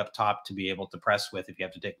Hoppe up top to be able to press with if you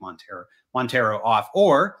have to take Montero off?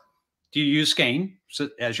 Or do you use Skane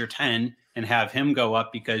as your 10 and have him go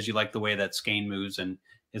up because you like the way that Skane moves and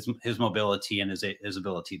his mobility and his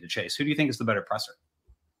ability to chase? Who do you think is the better presser?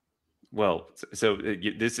 Well, so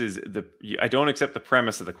this is I don't accept the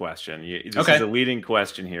premise of the question. This is a leading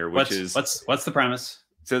question here, which what's the premise?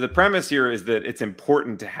 So the premise here is that it's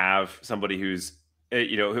important to have somebody who's,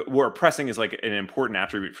 where pressing is like an important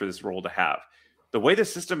attribute for this role to have. The way the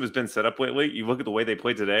system has been set up lately, you look at the way they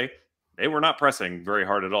played today, they were not pressing very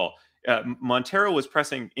hard at all. Montero was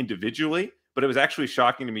pressing individually, but it was actually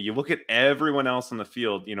shocking to me. You look at everyone else on the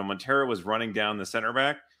field, Montero was running down the center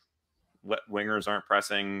back. Wingers aren't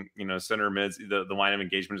pressing, center mids, the line of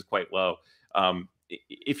engagement is quite low.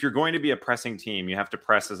 If you're going to be a pressing team, you have to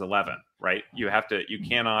press as 11, right? You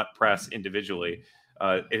cannot press individually.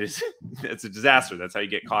 It's a disaster. That's how you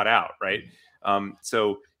get caught out, right?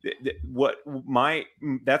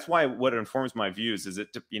 That's why what informs my views is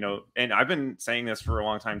and I've been saying this for a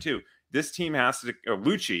long time too. This team has to, or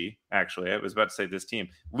Lucci, actually, I was about to say this team.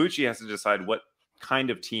 Lucci has to decide what kind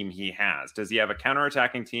of team he has. Does he have a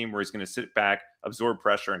counterattacking team where he's going to sit back, absorb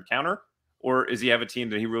pressure, and counter? Or does he have a team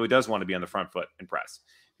that he really does want to be on the front foot and press?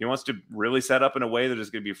 He wants to really set up in a way that is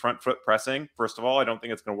going to be front foot pressing. First of all, I don't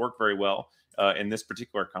think it's going to work very well in this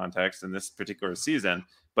particular context, in this particular season.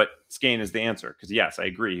 But Skane is the answer because, yes, I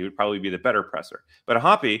agree. He would probably be the better presser. But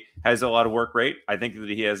Hoppe has a lot of work rate. I think that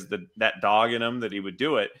he has that dog in him that he would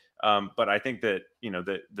do it. But I think that,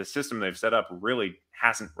 the system they've set up really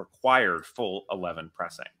hasn't required full 11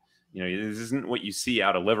 pressing. This isn't what you see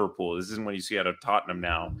out of Liverpool. This isn't what you see out of Tottenham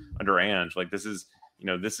now under Ange. Like this is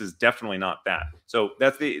definitely not that. So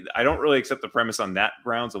I don't really accept the premise on that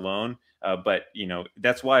grounds alone. But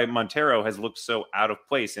that's why Montero has looked so out of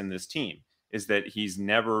place in this team, is that he's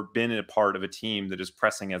never been a part of a team that is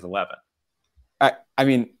pressing as 11.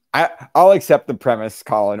 I'll accept the premise,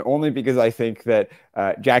 Colin, only because I think that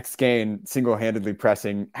Jack Skane single-handedly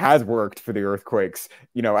pressing has worked for the Earthquakes,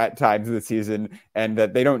 at times of the season, and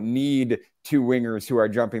that they don't need two wingers who are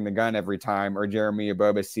jumping the gun every time, or Jeremy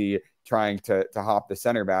Abobasi trying to hop the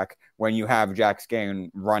center back when you have Jack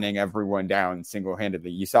Skane running everyone down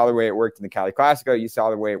single-handedly. You saw the way it worked in the Cali Classico. You saw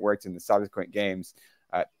the way it worked in the subsequent games.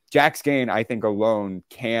 Jack Skane, I think, alone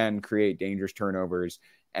can create dangerous turnovers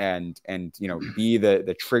and be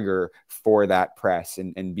the trigger for that press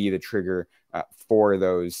and be the trigger for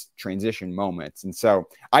those transition moments. And so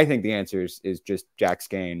I think the answer is just Jack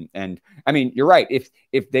Skane. And you're right.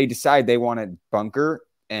 If they decide they want to bunker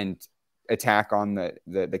and attack on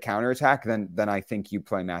the counterattack, then I think you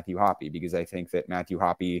play Matthew Hoppe, because I think that Matthew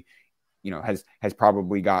Hoppe, has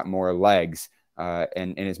probably got more legs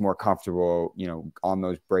and is more comfortable, on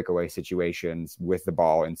those breakaway situations with the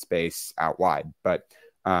ball in space out wide. But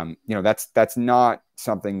that's not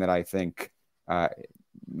something that I think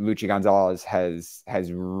Luchi Gonzalez has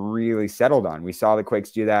really settled on. We saw the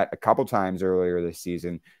Quakes do that a couple times earlier this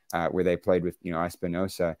season, where they played with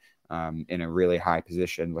Espinosa in a really high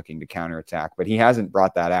position looking to counterattack, but he hasn't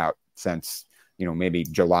brought that out since maybe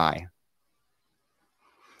July.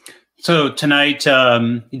 So tonight,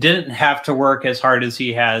 he didn't have to work as hard as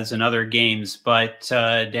he has in other games, but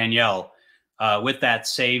Danielle, with that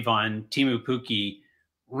save on Teemu Pukki,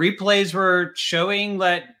 replays were showing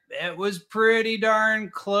that it was pretty darn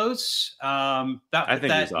close. I think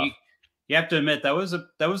that you have to admit that was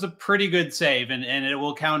a pretty good save, and it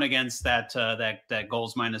will count against that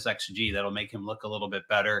goals minus XG. That'll make him look a little bit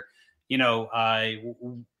better.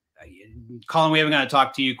 Colin, we haven't got to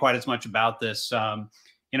talk to you quite as much about this.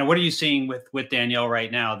 What are you seeing with Danielle right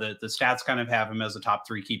now? The stats kind of have him as a top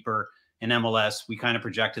 3 keeper in MLS. We kind of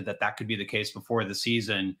projected that could be the case before the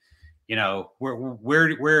season. Where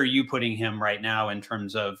are you putting him right now in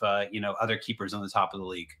terms of other keepers on the top of the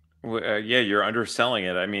league? You're underselling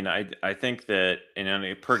it. I think that on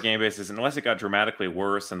a per game basis, unless it got dramatically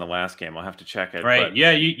worse in the last game, I'll have to check it. Right? But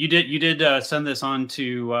you did send this on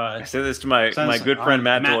to. I sent this to my good friend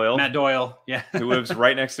Matt Doyle. Matt Doyle, yeah, who lives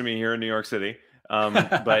right next to me here in New York City.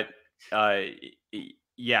 But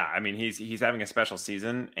Yeah, I mean, he's having a special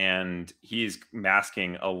season, and he's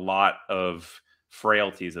masking a lot of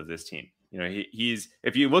frailties of this team. He's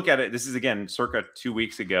if you look at it, this is again circa 2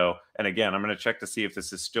 weeks ago, and again, I'm going to check to see if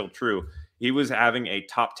this is still true. He was having a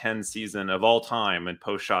top 10 season of all time in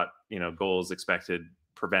post shot, goals expected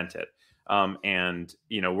prevented. And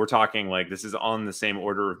we're talking like this is on the same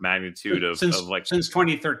order of magnitude of since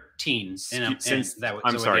 2013. I'm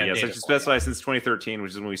sorry, yes, I should specify since 2013,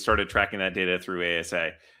 which is when we started tracking that data through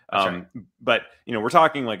ASA. Right. But we're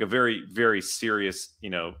talking like a very, very serious,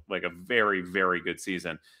 like a very, very good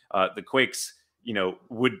season. The Quakes,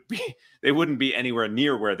 they wouldn't be anywhere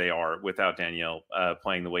near where they are without Danielle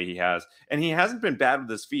playing the way he has, and he hasn't been bad with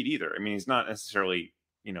his feet either. I mean, he's not necessarily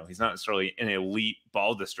an elite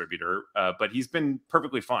ball distributor, but he's been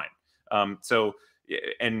perfectly fine. So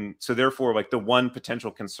therefore, like the one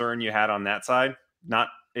potential concern you had on that side,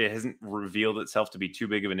 it hasn't revealed itself to be too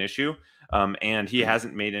big of an issue. And he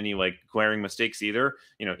hasn't made any like glaring mistakes either.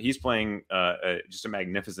 He's playing just a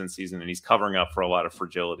magnificent season, and he's covering up for a lot of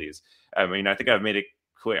fragilities. I mean, I think I've made it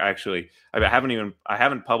clear. Actually, I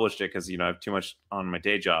haven't published it because I have too much on my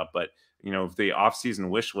day job. But the off-season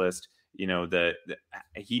wish list,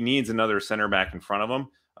 he needs another center back in front of him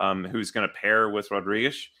who's going to pair with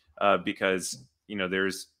Rodriguez because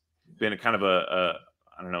there's been a kind of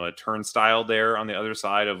a turnstile there on the other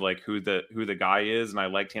side of like who the guy is, and I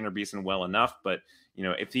like Tanner Beeson well enough, but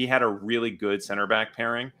if he had a really good center back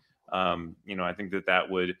pairing, I think that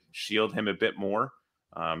would shield him a bit more.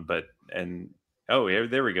 There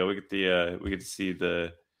we go. We get to see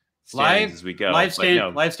the standings as we go. Live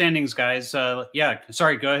standings, guys. Sorry,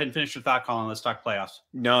 go ahead and finish your thought, Colin. Let's talk playoffs.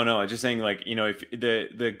 No, I'm just saying, like, if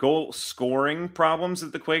the goal scoring problems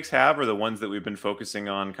that the Quakes have are the ones that we've been focusing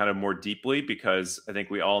on kind of more deeply, because I think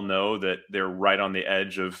we all know that they're right on the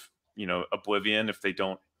edge of oblivion if they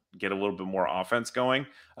don't get a little bit more offense going.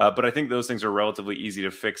 But I think those things are relatively easy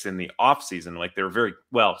to fix in the off season. Like they're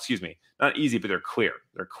not easy, but they're clear.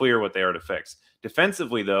 They're clear what they are to fix.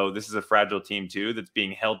 Defensively, though, this is a fragile team too that's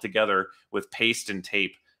being held together with paste and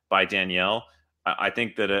tape by Danielle. I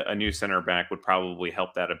think that a new center back would probably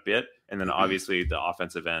help that a bit. And then obviously the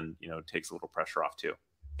offensive end, takes a little pressure off too.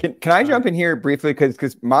 Can I jump in here briefly?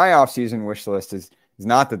 Because my offseason wish list is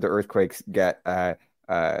not that the Earthquakes get a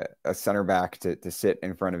center back to sit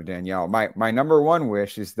in front of Danielle. My number one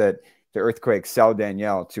wish is that the Earthquakes sell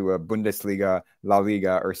Danielle to a Bundesliga, La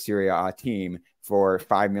Liga, or Serie A team for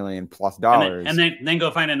 $5 million plus, and then go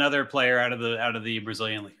find another player out of the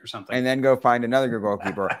Brazilian league or something, and then go find another good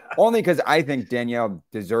goalkeeper. Only because I think Danielle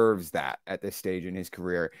deserves that at this stage in his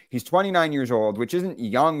career. He's 29 years old, which isn't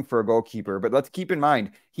young for a goalkeeper, but let's keep in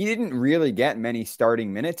mind he didn't really get many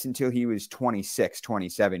starting minutes until he was 26,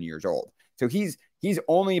 27 years old. So he's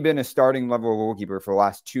only been a starting level goalkeeper for the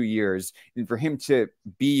last 2 years, and for him to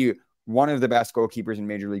be one of the best goalkeepers in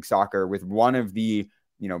Major League Soccer with one of the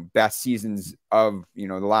best seasons of the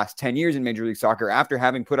last 10 years in Major League Soccer, after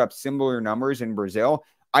having put up similar numbers in Brazil,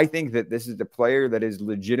 I think that this is the player that is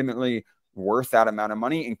legitimately worth that amount of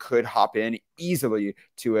money and could hop in easily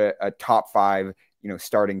to a top 5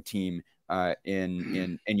 starting team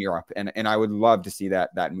in Europe, and I would love to see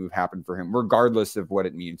that move happen for him, regardless of what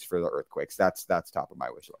it means for the Earthquakes. That's top of my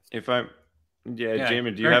wish list.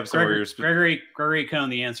 Jamie, do you have some of your Gregory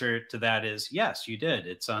Cohn? The answer to that is yes, you did.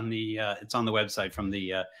 It's on the website from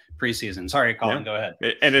the preseason. Sorry, Colin, go ahead.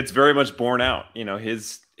 And it's very much borne out.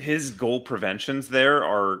 His goal preventions there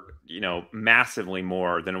are massively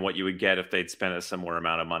more than what you would get if they'd spent a similar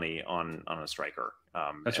amount of money on a striker.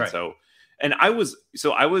 That's right. And I was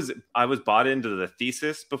bought into the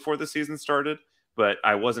thesis before the season started, but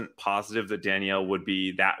I wasn't positive that Danielle would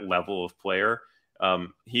be that level of player.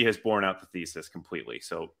 He has borne out the thesis completely.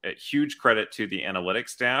 So a huge credit to the analytics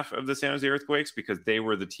staff of the San Jose Earthquakes, because they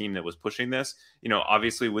were the team that was pushing this.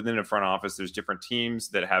 Obviously within a front office, there's different teams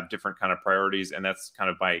that have different kind of priorities, and that's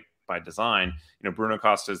kind of by design. Bruno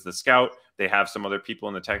Costa is the scout. They have some other people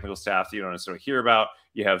in the technical staff that you don't necessarily hear about.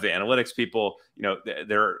 You have the analytics people.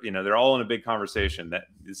 They're all in a big conversation. That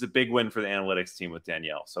is a big win for the analytics team with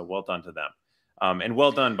Danielle. So well done to them. And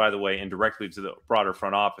well done, by the way, indirectly to the broader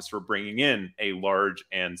front office for bringing in a large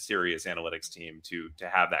and serious analytics team to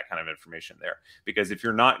have that kind of information there. Because if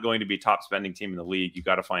you're not going to be top spending team in the league, you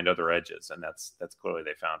got to find other edges, and that's clearly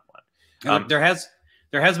they found one. There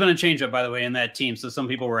has been a change up, by the way, in that team. So some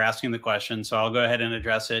people were asking the question, so I'll go ahead and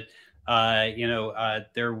address it.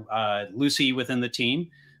 Lucy within the team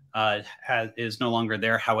is no longer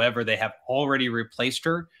there. However, they have already replaced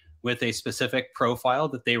her with a specific profile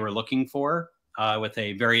that they were looking for. With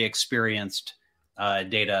a very experienced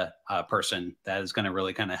data person that is going to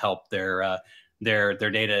really kind of help their their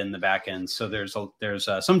data in the back end. So there's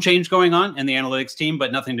some change going on in the analytics team,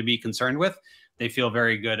 but nothing to be concerned with. They feel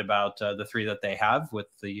very good about the 3 that they have, with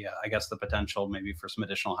the I guess the potential maybe for some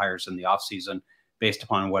additional hires in the offseason based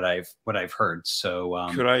upon what I've heard. So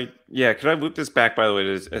could I loop this back, by the way,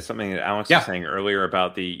 as something that Alex was saying earlier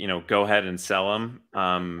about the, go ahead and sell them,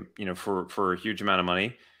 for a huge amount of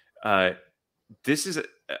money. This is,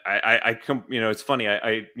 it's funny.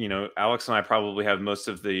 Alex and I probably have most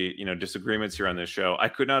of the, disagreements here on this show. I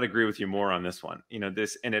could not agree with you more on this one,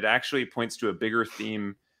 and it actually points to a bigger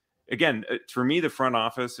theme. Again, for me, the front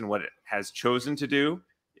office and what it has chosen to do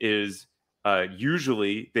is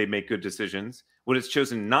usually they make good decisions. What it's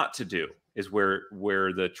chosen not to do is where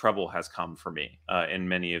the trouble has come for me in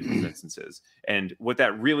many of these instances. And what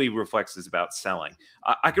that really reflects is about selling.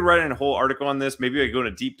 I could write a whole article on this. Maybe I could go in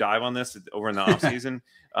a deep dive on this over in the off season.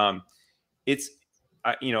 I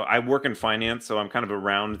work in finance, so I'm kind of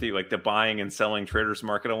around the buying and selling traders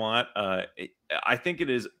market a lot. I think it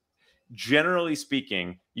is, generally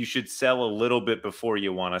speaking, you should sell a little bit before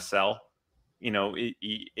you want to sell.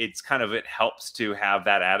 It's kind of, it helps to have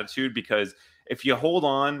that attitude, because if you hold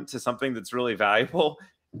on to something that's really valuable,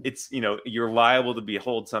 it's, you're liable to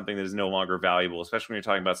behold something that is no longer valuable, especially when you're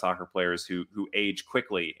talking about soccer players who age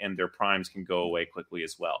quickly and their primes can go away quickly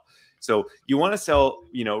as well. So you want to sell,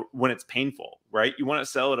 when it's painful, right? You want to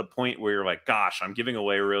sell at a point where you're like, gosh, I'm giving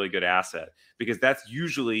away a really good asset, because that's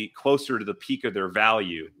usually closer to the peak of their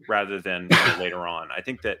value rather than later on. I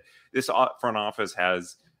think that this front office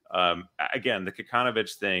has, again, the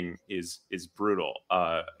Kikanovic thing is brutal.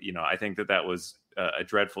 I think that was a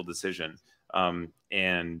dreadful decision.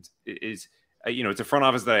 And it is, it's a front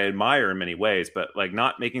office that I admire in many ways, but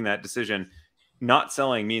not making that decision, not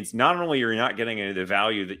selling, means not only you're not getting any of the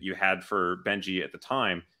value that you had for Benji at the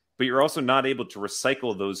time, but you're also not able to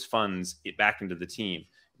recycle those funds back into the team.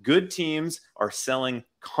 Good teams are selling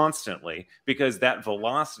constantly because that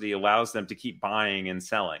velocity allows them to keep buying and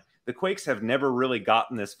selling. The Quakes have never really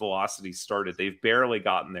gotten this velocity started. They've barely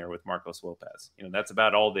gotten there with Marcos Lopez. That's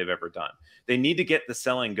about all they've ever done. They need to get the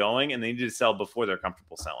selling going, and they need to sell before they're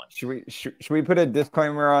comfortable selling. Should we put a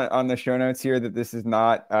disclaimer on the show notes here that this is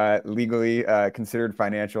not legally considered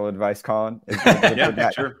financial advice, Colin?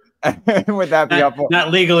 Sure. Would that be helpful?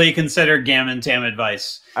 Not legally considered Gammon Tam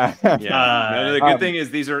advice. The good thing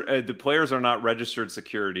is these are the players are not registered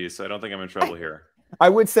securities, so I don't think I'm in trouble here. I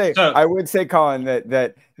would say, Colin,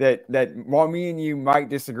 that while me and you might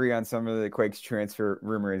disagree on some of the Quakes transfer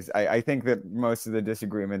rumors, I think that most of the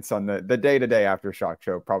disagreements on the day-to-day Aftershock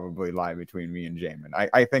show probably lie between me and Jamin.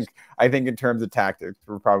 I think in terms of tactics,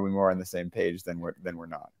 we're probably more on the same page than we're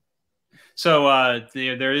not. So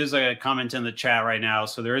there is a comment in the chat right now.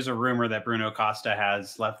 So there is a rumor that Bruno Costa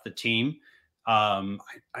has left the team. I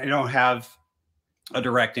don't have a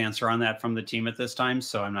direct answer on that from the team at this time,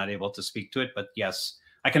 so I'm not able to speak to it. But yes,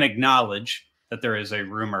 I can acknowledge that there is a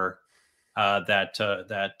rumor that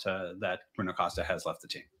Bruno Costa has left the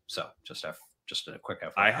team. So just a quick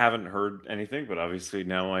FYI. I haven't heard anything, but obviously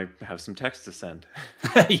now I have some text to send.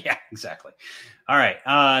 Yeah, exactly. All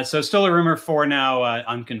right. So still a rumor for now,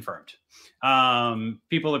 unconfirmed.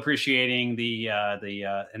 People appreciating the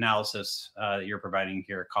analysis you're providing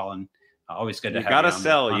here, Colin. Always good to have you. You gotta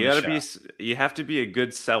sell. You have to be a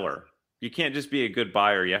good seller. You can't just be a good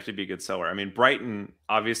buyer. You have to be a good seller. I mean, Brighton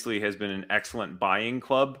obviously has been an excellent buying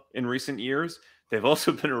club in recent years. They've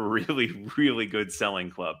also been a really, really good selling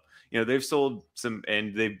club. They've sold some,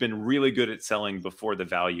 and they've been really good at selling before the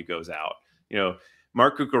value goes out.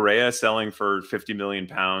 Mark Cucurella selling for £50 million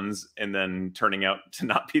and then turning out to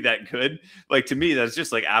not be that good. To me, that's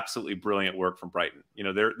just absolutely brilliant work from Brighton.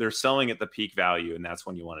 They're selling at the peak value, and that's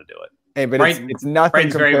when you want to do it. Hey, but it's nothing.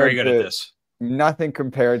 Brighton's very, very good at this. Nothing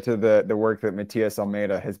compared to the work that Matias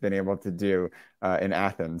Almeida has been able to do in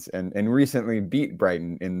Athens and recently beat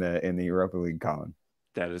Brighton in the Europa League, Colin.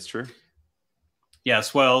 That is true.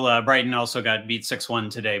 Yes, well, Brighton also got beat 6-1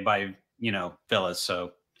 today by Villas,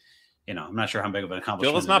 so I'm not sure how big of an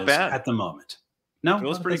accomplishment Villas not bad at the moment. No,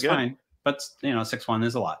 Villas pretty good. Fine, but 6-1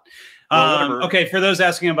 is a lot. Well, okay, for those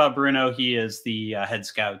asking about Bruno, he is the head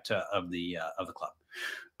scout of the club.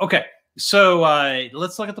 Okay. So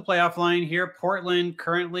let's look at the playoff line here. Portland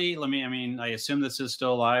currently, I assume this is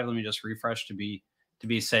still live. Let me just refresh to be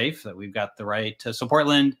safe that we've got the right. So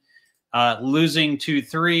Portland losing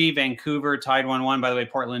 2-3, Vancouver tied 1-1. By the way,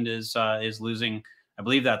 Portland is losing, I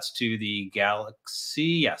believe that's to the Galaxy.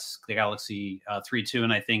 Yes, the Galaxy 3-2.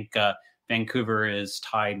 And I think Vancouver is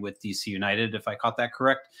tied with DC United, if I caught that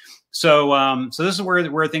correct. So this is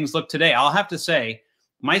where things look today. I'll have to say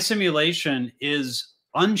my simulation is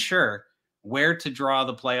unsure where to draw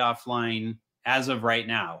the playoff line as of right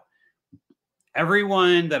now.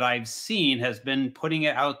 everyone that I've seen has been putting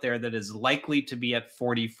it out there that is likely to be at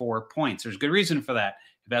 44 points. There's good reason for that.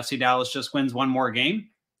 If FC Dallas just wins one more game,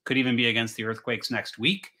 could even be against the Earthquakes next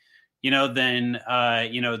week, then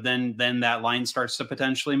that line starts to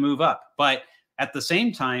potentially move up. But at the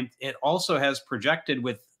same time, it also has projected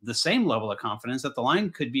with the same level of confidence that the line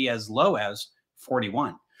could be as low as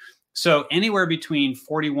 41. So anywhere between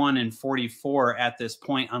 41 and 44 at this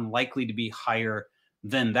point, unlikely to be higher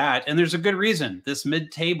than that. And there's a good reason. This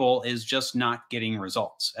mid-table is just not getting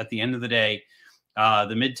results. At the end of the day,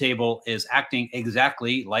 the mid-table is acting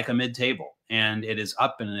exactly like a mid-table, and it is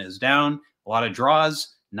up and it is down. A lot of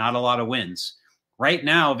draws, not a lot of wins. Right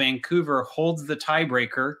now, Vancouver holds the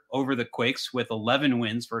tiebreaker over the Quakes with 11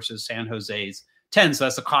 wins versus San Jose's 10. So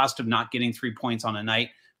that's the cost of not getting 3 points on a night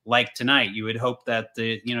like tonight. You would hope that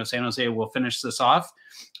San Jose will finish this off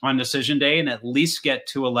on decision day and at least get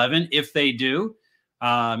to 11. If they do,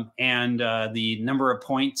 and the number of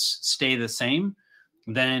points stay the same,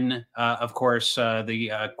 then of course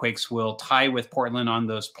the Quakes will tie with Portland on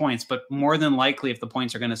those points. But more than likely, if the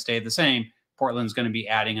points are going to stay the same, Portland's going to be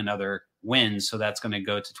adding another win. So that's going to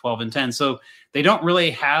go to 12 and 10. So they don't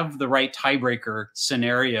really have the right tiebreaker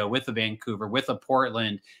scenario with the Vancouver, with a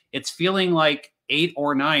Portland. It's feeling like 8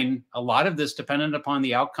 or 9. A lot of this dependent upon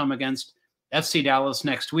the outcome against FC Dallas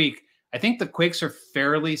next week. I think the Quakes are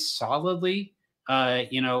fairly solidly,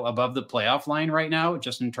 above the playoff line right now,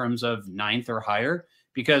 just in terms of 9th or higher,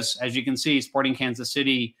 because as you can see, Sporting Kansas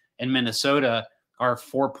City and Minnesota are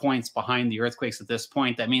 4 points behind the Earthquakes at this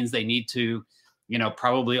point. That means they need to,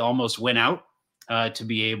 probably almost win out to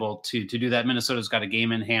be able to do that. Minnesota's got a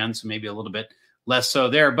game in hand, so maybe a little bit less so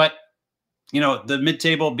there. But, the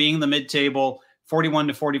mid-table being the mid-table, 41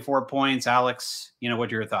 to 44 points. Alex,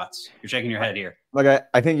 what are your thoughts? You're shaking your head here. Look,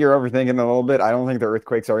 I think you're overthinking a little bit. I don't think the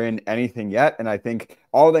Earthquakes are in anything yet. And I think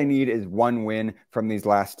all they need is one win from these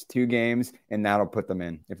last 2 games, and that'll put them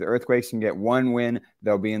in. If the Earthquakes can get one win,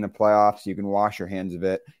 they'll be in the playoffs. You can wash your hands of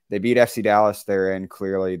it. They beat FC Dallas. They're in,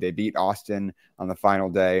 clearly. They beat Austin on the final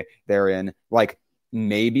day. They're in.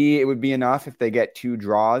 Maybe it would be enough if they get 2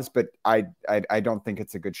 draws, but I don't think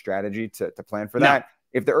it's a good strategy to plan for that.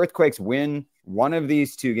 If the Earthquakes win one of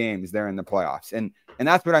these 2 games, they're in the playoffs. And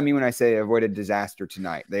that's what I mean when I say avoided disaster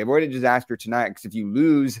tonight. They avoided disaster tonight because if you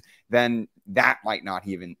lose, then that might not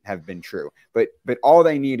even have been true. But all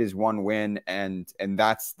they need is one win, and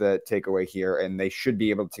that's the takeaway here. And they should be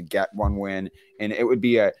able to get one win. And it would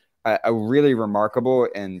be a really remarkable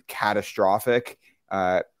and catastrophic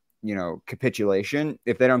capitulation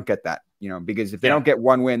if they don't get that. Because if they don't get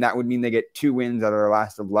one win, that would mean they get 2 wins out of their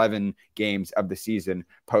last 11 games of the season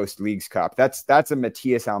post Leagues Cup. That's a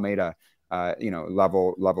Matias Almeida,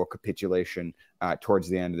 level capitulation towards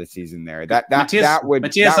the end of the season there.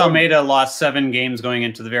 Matias Almeida lost 7 games going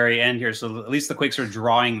into the very end here, so at least the Quakes are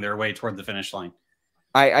drawing their way toward the finish line.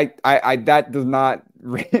 I that does not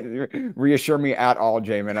reassure me at all,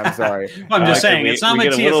 Jamin. I'm sorry. I'm just saying it's not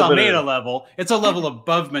Matias Almeida level. It's a level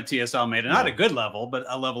above Matias Almeida. Not a good level, but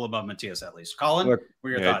a level above Matias at least. Colin, what are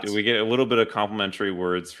your thoughts? We get a little bit of complimentary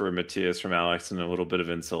words for Matias from Alex and a little bit of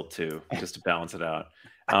insult too, just to balance it out.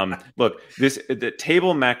 Look, the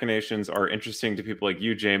table machinations are interesting to people like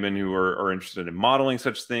you, Jamin, who are interested in modeling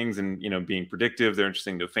such things and being predictive. They're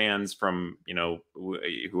interesting to fans from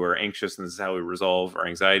who are anxious, and this is how we resolve our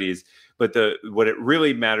anxieties. But what it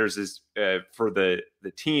really matters is for the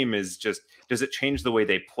team is just, does it change the way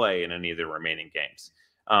they play in any of the remaining games?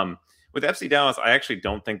 With FC Dallas, I actually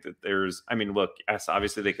don't think that yes,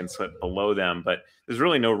 obviously they can slip below them, but there's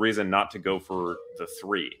really no reason not to go for the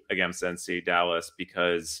 3 against FC Dallas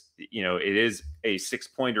because, it is a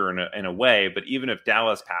 6-pointer in a way, but even if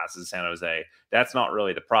Dallas passes San Jose, that's not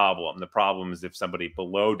really the problem. The problem is if somebody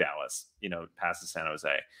below Dallas, passes San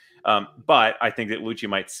Jose. But I think that Lucci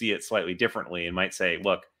might see it slightly differently and might say,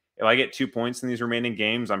 look, if I get 2 points in these remaining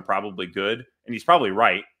games, I'm probably good. And he's probably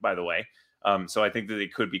right, by the way. So I think that they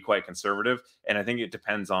could be quite conservative. And I think it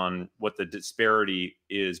depends on what the disparity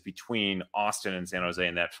is between Austin and San Jose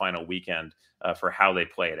in that final weekend for how they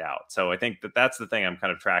play it out. So I think that that's the thing I'm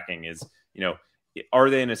kind of tracking is, are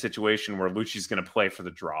they in a situation where Lucci's going to play for the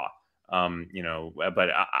draw? But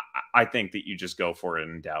I think that you just go for it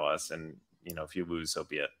in Dallas. And, if you lose, so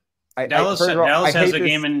be it. Dallas has a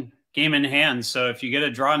game in hand. So if you get a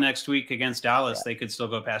draw next week against Dallas, they could still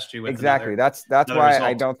go past you with exactly. That's why result.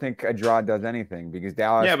 I don't think a draw does anything because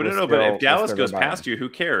Dallas. Yeah, but but if Dallas goes past you, who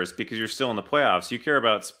cares? Because you're still in the playoffs. You care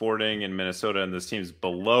about Sporting and Minnesota and those teams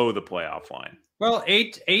below the playoff line. Well,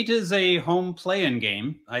 eight is a home play-in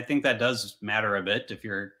game. I think that does matter a bit if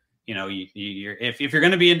you're, if you're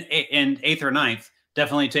going to be in 8th or 9th.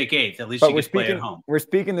 definitely take 8th. At least But you get to play at home. We're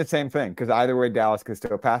speaking the same thing because either way, Dallas could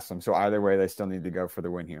still pass them. So either way, they still need to go for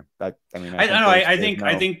the win here. I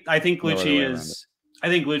think Lucci is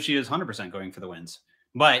 100% going for the wins,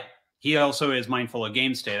 but he also is mindful of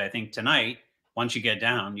game state. I think tonight, once you get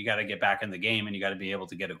down, you got to get back in the game and you got to be able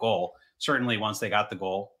to get a goal. Certainly, once they got the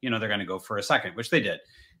goal, they're going to go for a second, which they did.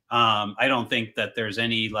 I don't think that there's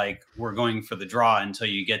any we're going for the draw until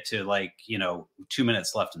you get to 2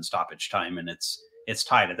 minutes left in stoppage time and it's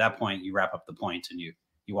tied. At that point, you wrap up the point and you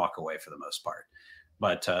walk away for the most part.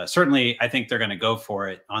 But certainly, I think they're going to go for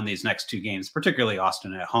it on these next 2 games, particularly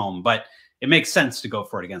Austin at home. But it makes sense to go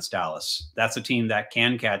for it against Dallas. That's a team that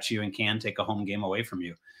can catch you and can take a home game away from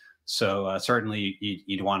you. So certainly,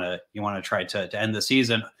 you'd want to try to end the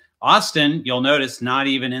season. Austin, you'll notice, not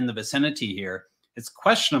even in the vicinity here. It's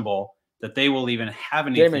questionable that they will even have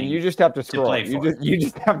anything. Damon, you just have to scroll. You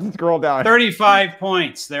just have to scroll down. 35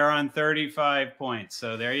 points. They're on 35 points.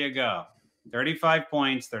 So there you go. 35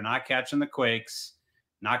 points. They're not catching the Quakes.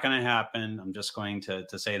 Not going to happen. I'm just going to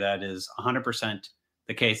say that is 100%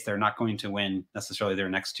 the case. They're not going to win necessarily their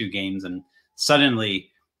next 2 games and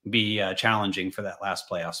suddenly be challenging for that last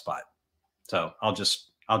playoff spot. So I'll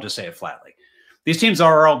just say it flatly. These teams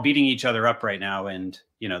are all beating each other up right now, and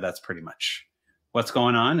that's pretty much what's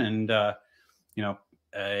going on. And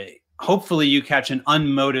hopefully you catch an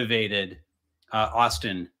unmotivated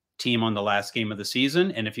Austin team on the last game of the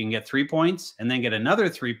season, and if you can get 3 points and then get another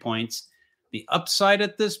 3 points, the upside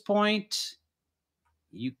at this point,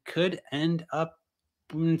 you could end up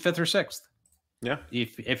in 5th or 6th. Yeah,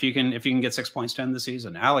 if you can get 6 points to end the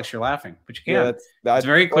season. Alex, you're laughing, but you can't. Yeah, that's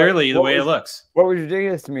very clearly the way it looks. What was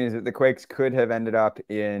ridiculous to me is that the Quakes could have ended up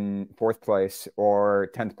in 4th place or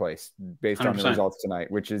 10th place based 100%. On the results tonight,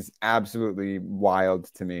 which is absolutely wild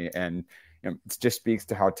to me. And it just speaks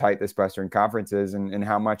to how tight this Western Conference is and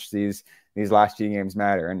how much these last 2 games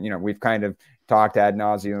matter. And we've kind of talked ad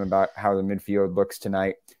nauseum about how the midfield looks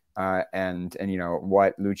tonight, and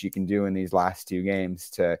what Lucci can do in these last 2 games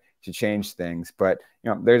to change things. But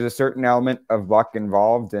there's a certain element of luck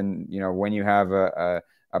involved, and when you have a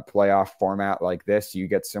playoff format like this, you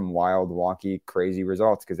get some wild, wonky, crazy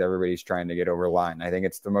results because everybody's trying to get over the line. I think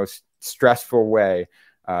it's the most stressful way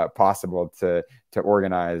possible to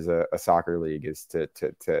organize a soccer league is to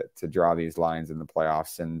draw these lines in the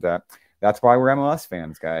playoffs, and that's why we're MLS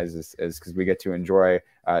fans, guys, is because we get to enjoy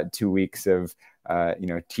 2 weeks of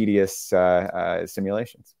tedious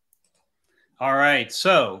simulations. All right.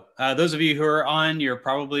 So those of you who are on, you're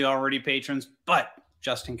probably already patrons, but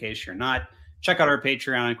just in case you're not, check out our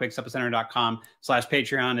Patreon,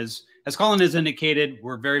 quakesepicenter.com/Patreon. As Colin has indicated,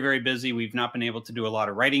 we're very, very busy. We've not been able to do a lot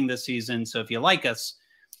of writing this season. So if you like us,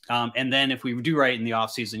 and then if we do write in the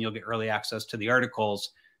off season, you'll get early access to the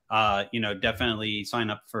articles. Definitely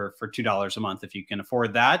sign up for $2 a month if you can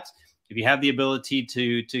afford that. If you have the ability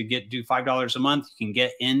to do $5 a month, you can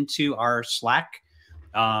get into our Slack.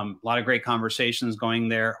 A lot of great conversations going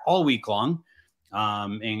there all week long,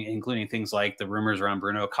 including things like the rumors around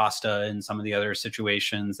Bruno Acosta and some of the other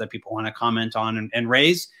situations that people want to comment on and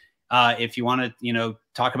raise. If you want to,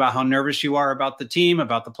 talk about how nervous you are about the team,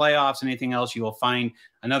 about the playoffs, anything else, you will find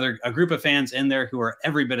a group of fans in there who are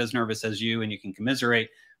every bit as nervous as you, and you can commiserate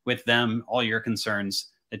with them all your concerns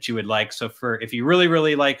that you would like. So if you really,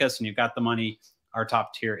 really like us and you've got the money, our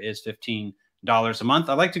top tier is $15 a month.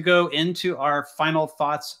 I'd like to go into our final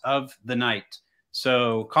thoughts of the night.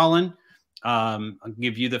 So Colin, I'll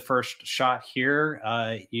give you the first shot here.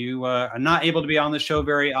 You are not able to be on the show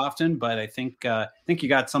very often, but I think you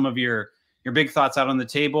got some of your big thoughts out on the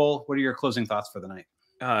table. What are your closing thoughts for the night?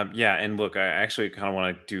 Yeah, and look, I actually kind of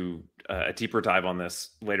want to do a deeper dive on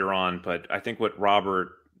this later on, but I think what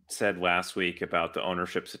Robert said last week about the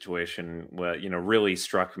ownership situation, really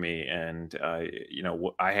struck me. And,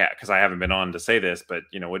 because I haven't been on to say this, but,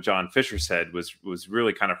 what John Fisher said was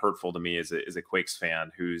really kind of hurtful to me as a Quakes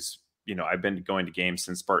fan who's, I've been going to games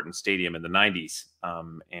since Spartan Stadium in the 90s,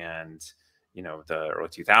 and, the early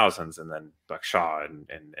 2000s, and then Buck Shaw and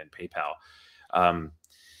PayPal.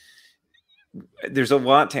 There's a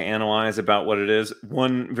lot to analyze about what it is.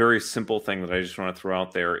 One very simple thing that I just want to throw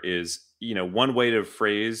out there is, one way to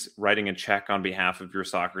phrase writing a check on behalf of your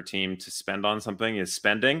soccer team to spend on something is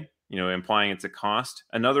spending, implying it's a cost.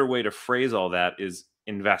 Another way to phrase all that is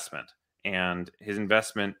investment, and his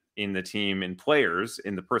investment in the team, in players,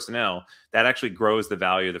 in the personnel, that actually grows the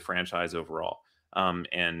value of the franchise overall.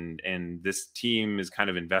 And this team is kind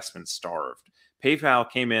of investment starved. PayPal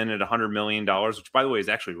came in at $100 million, which, by the way, is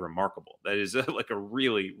actually remarkable. That is like a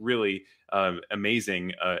really, really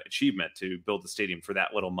amazing achievement to build the stadium for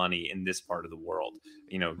that little money in this part of the world,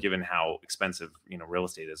 given how expensive, real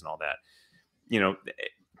estate is and all that.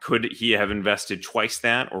 could he have invested twice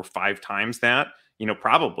that or 5 times that?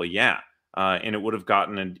 Probably, yeah. And it would have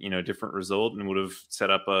gotten a different result and would have set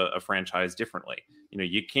up a franchise differently.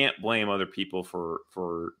 You can't blame other people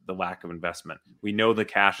for the lack of investment. We know the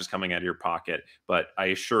cash is coming out of your pocket, but I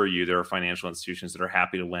assure you there are financial institutions that are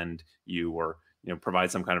happy to lend you or provide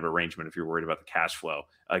some kind of arrangement if you're worried about the cash flow,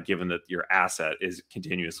 given that your asset is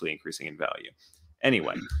continuously increasing in value.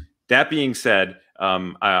 Anyway, that being said,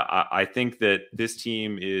 I think that this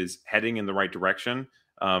team is heading in the right direction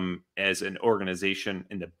as an organization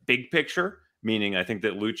in the big picture, meaning I think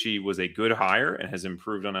that Lucci was a good hire and has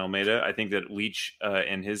improved on Almeida. I think that Leach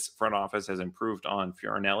and his front office has improved on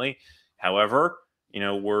Fiorinelli. However,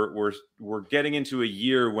 we're getting into a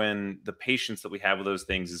year when the patience that we have with those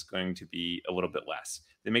things is going to be a little bit less.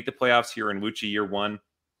 They make the playoffs here in Lucci year 1.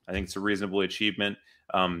 I think it's a reasonable achievement.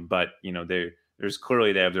 But there's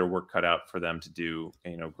clearly they have their work cut out for them to do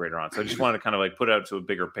greater on. So I just wanted to kind of put it out to a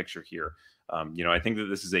bigger picture here. I think that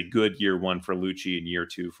this is a good year 1 for Lucci and year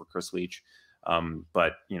 2 for Chris Leach.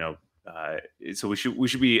 But so we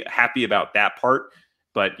should be happy about that part.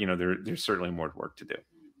 But there's certainly more work to do.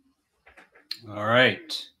 All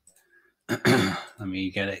right. Let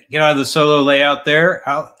me get out of the solo layout there.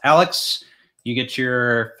 Alex, you get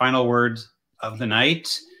your final words of the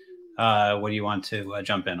night. What do you want to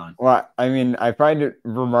jump in on? Well, I mean, I find it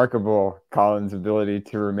remarkable, Colin's ability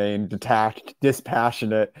to remain detached,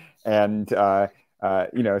 dispassionate, and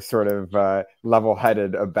sort of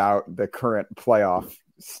level-headed about the current playoff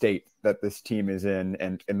state that this team is in,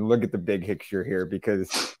 and look at the big picture here,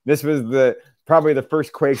 because this was probably the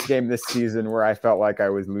first Quakes game this season where I felt like I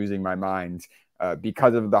was losing my mind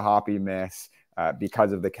because of the Hoppy miss,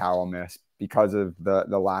 because of the Cowell miss, because of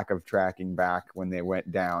the lack of tracking back when they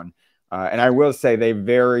went down. And I will say they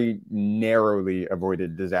very narrowly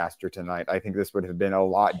avoided disaster tonight. I think this would have been a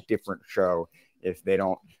lot different show if they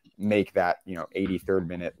don't make that 83rd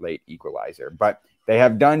minute late equalizer. But they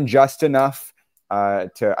have done just enough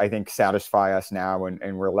to, I think, satisfy us now,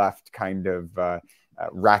 and we're left kind of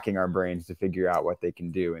racking our brains to figure out what they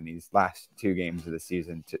can do in these last 2 games of the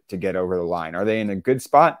season to get over the line. Are they in a good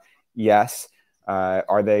spot? Yes.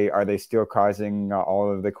 Are they still causing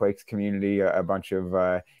all of the Quakes community a bunch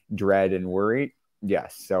of dread and worry?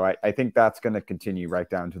 Yes. So I think that's going to continue right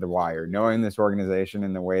down to the wire. Knowing this organization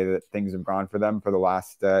and the way that things have gone for them for the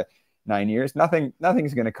last 9 years,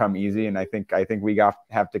 nothing's going to come easy. And I think we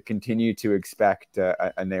have to continue to expect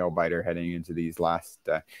a nail biter heading into these last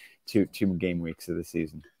two game weeks of the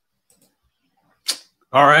season.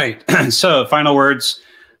 All right. So final words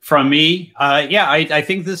from me. I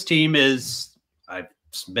think this team is, I've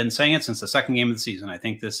been saying it since the second game of the season. I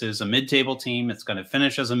think this is a mid-table team. It's going to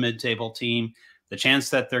finish as a mid-table team. The chance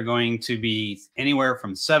that they're going to be anywhere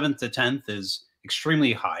from 7th to 10th is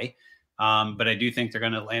extremely high. But I do think they're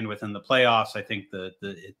going to land within the playoffs. I think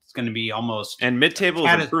it's going to be almost, and mid-table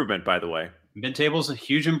is improvement, by the way. Mid-table is a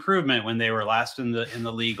huge improvement when they were last in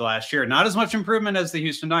the league last year. Not as much improvement as the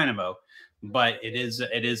Houston Dynamo, but it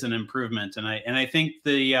is an improvement. And I think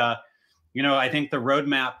I think the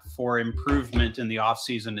roadmap for improvement in the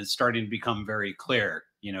offseason is starting to become very clear.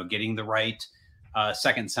 Getting the right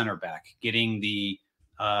second center back, getting the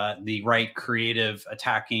right creative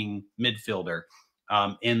attacking midfielder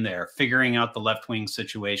in there, figuring out the left wing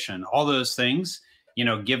situation, all those things,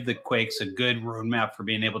 give the Quakes a good roadmap for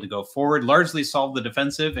being able to go forward, largely solve the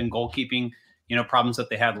defensive and goalkeeping, problems that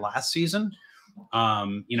they had last season.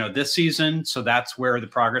 This season. So that's where the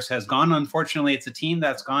progress has gone. Unfortunately, it's a team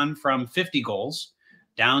that's gone from 50 goals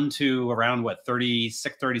down to around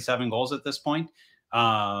 36, 37 goals at this point.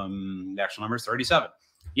 The actual number is 37.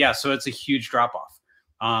 Yeah. So it's a huge drop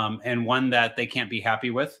off. And one that they can't be happy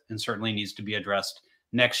with and certainly needs to be addressed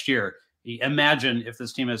next year. Imagine if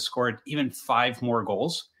this team has scored even 5 more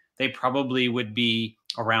goals, they probably would be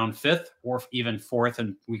around 5th or even 4th,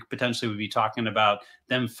 and we potentially would be talking about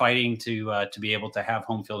them fighting to be able to have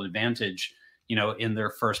home field advantage, in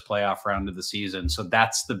their first playoff round of the season. So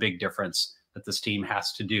that's the big difference that this team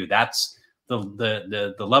has to do. That's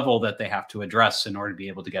the level that they have to address in order to be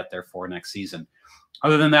able to get there for next season.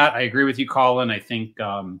 Other than that, I agree with you, Colin. I think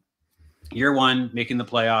year 1 making the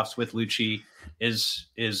playoffs with Lucci is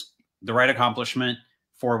the right accomplishment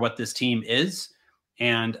for what this team is.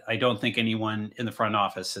 And I don't think anyone in the front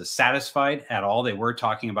office is satisfied at all. They were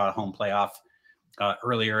talking about a home playoff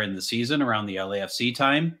earlier in the season around the LAFC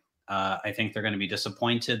time. I think they're going to be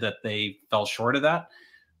disappointed that they fell short of that.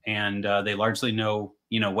 And they largely know,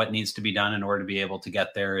 what needs to be done in order to be able to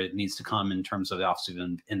get there. It needs to come in terms of the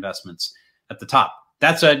offseason investments at the top.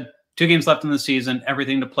 That said, 2 games left in the season,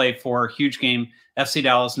 everything to play for. Huge game, FC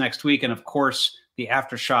Dallas next week. And of course, the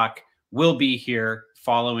Aftershock will be here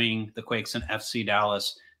following the Quakes and FC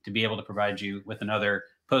Dallas to be able to provide you with another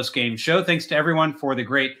post-game show. Thanks to everyone for the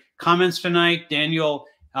great comments tonight. Daniel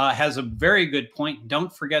has a very good point.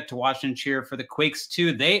 Don't forget to watch and cheer for the Quakes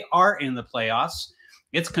too. They are in the playoffs.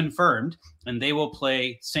 It's confirmed, and they will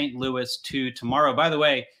play St. Louis 2 tomorrow. By the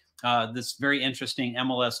way, this very interesting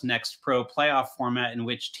MLS Next Pro playoff format in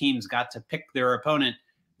which teams got to pick their opponent.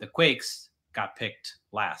 The Quakes got picked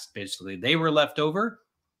last. Basically, they were left over.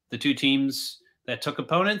 The two teams that took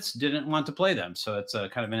opponents didn't want to play them. So it's a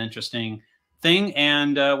kind of an interesting thing.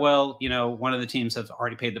 And well, you know, one of the teams has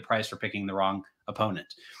already paid the price for picking the wrong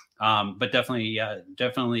opponent. But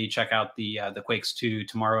definitely check out the Quakes 2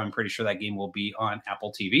 tomorrow. I'm pretty sure that game will be on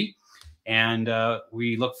Apple TV. And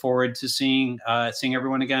we look forward to seeing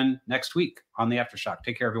everyone again next week on the Aftershock.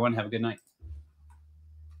 Take care, everyone. Have a good night.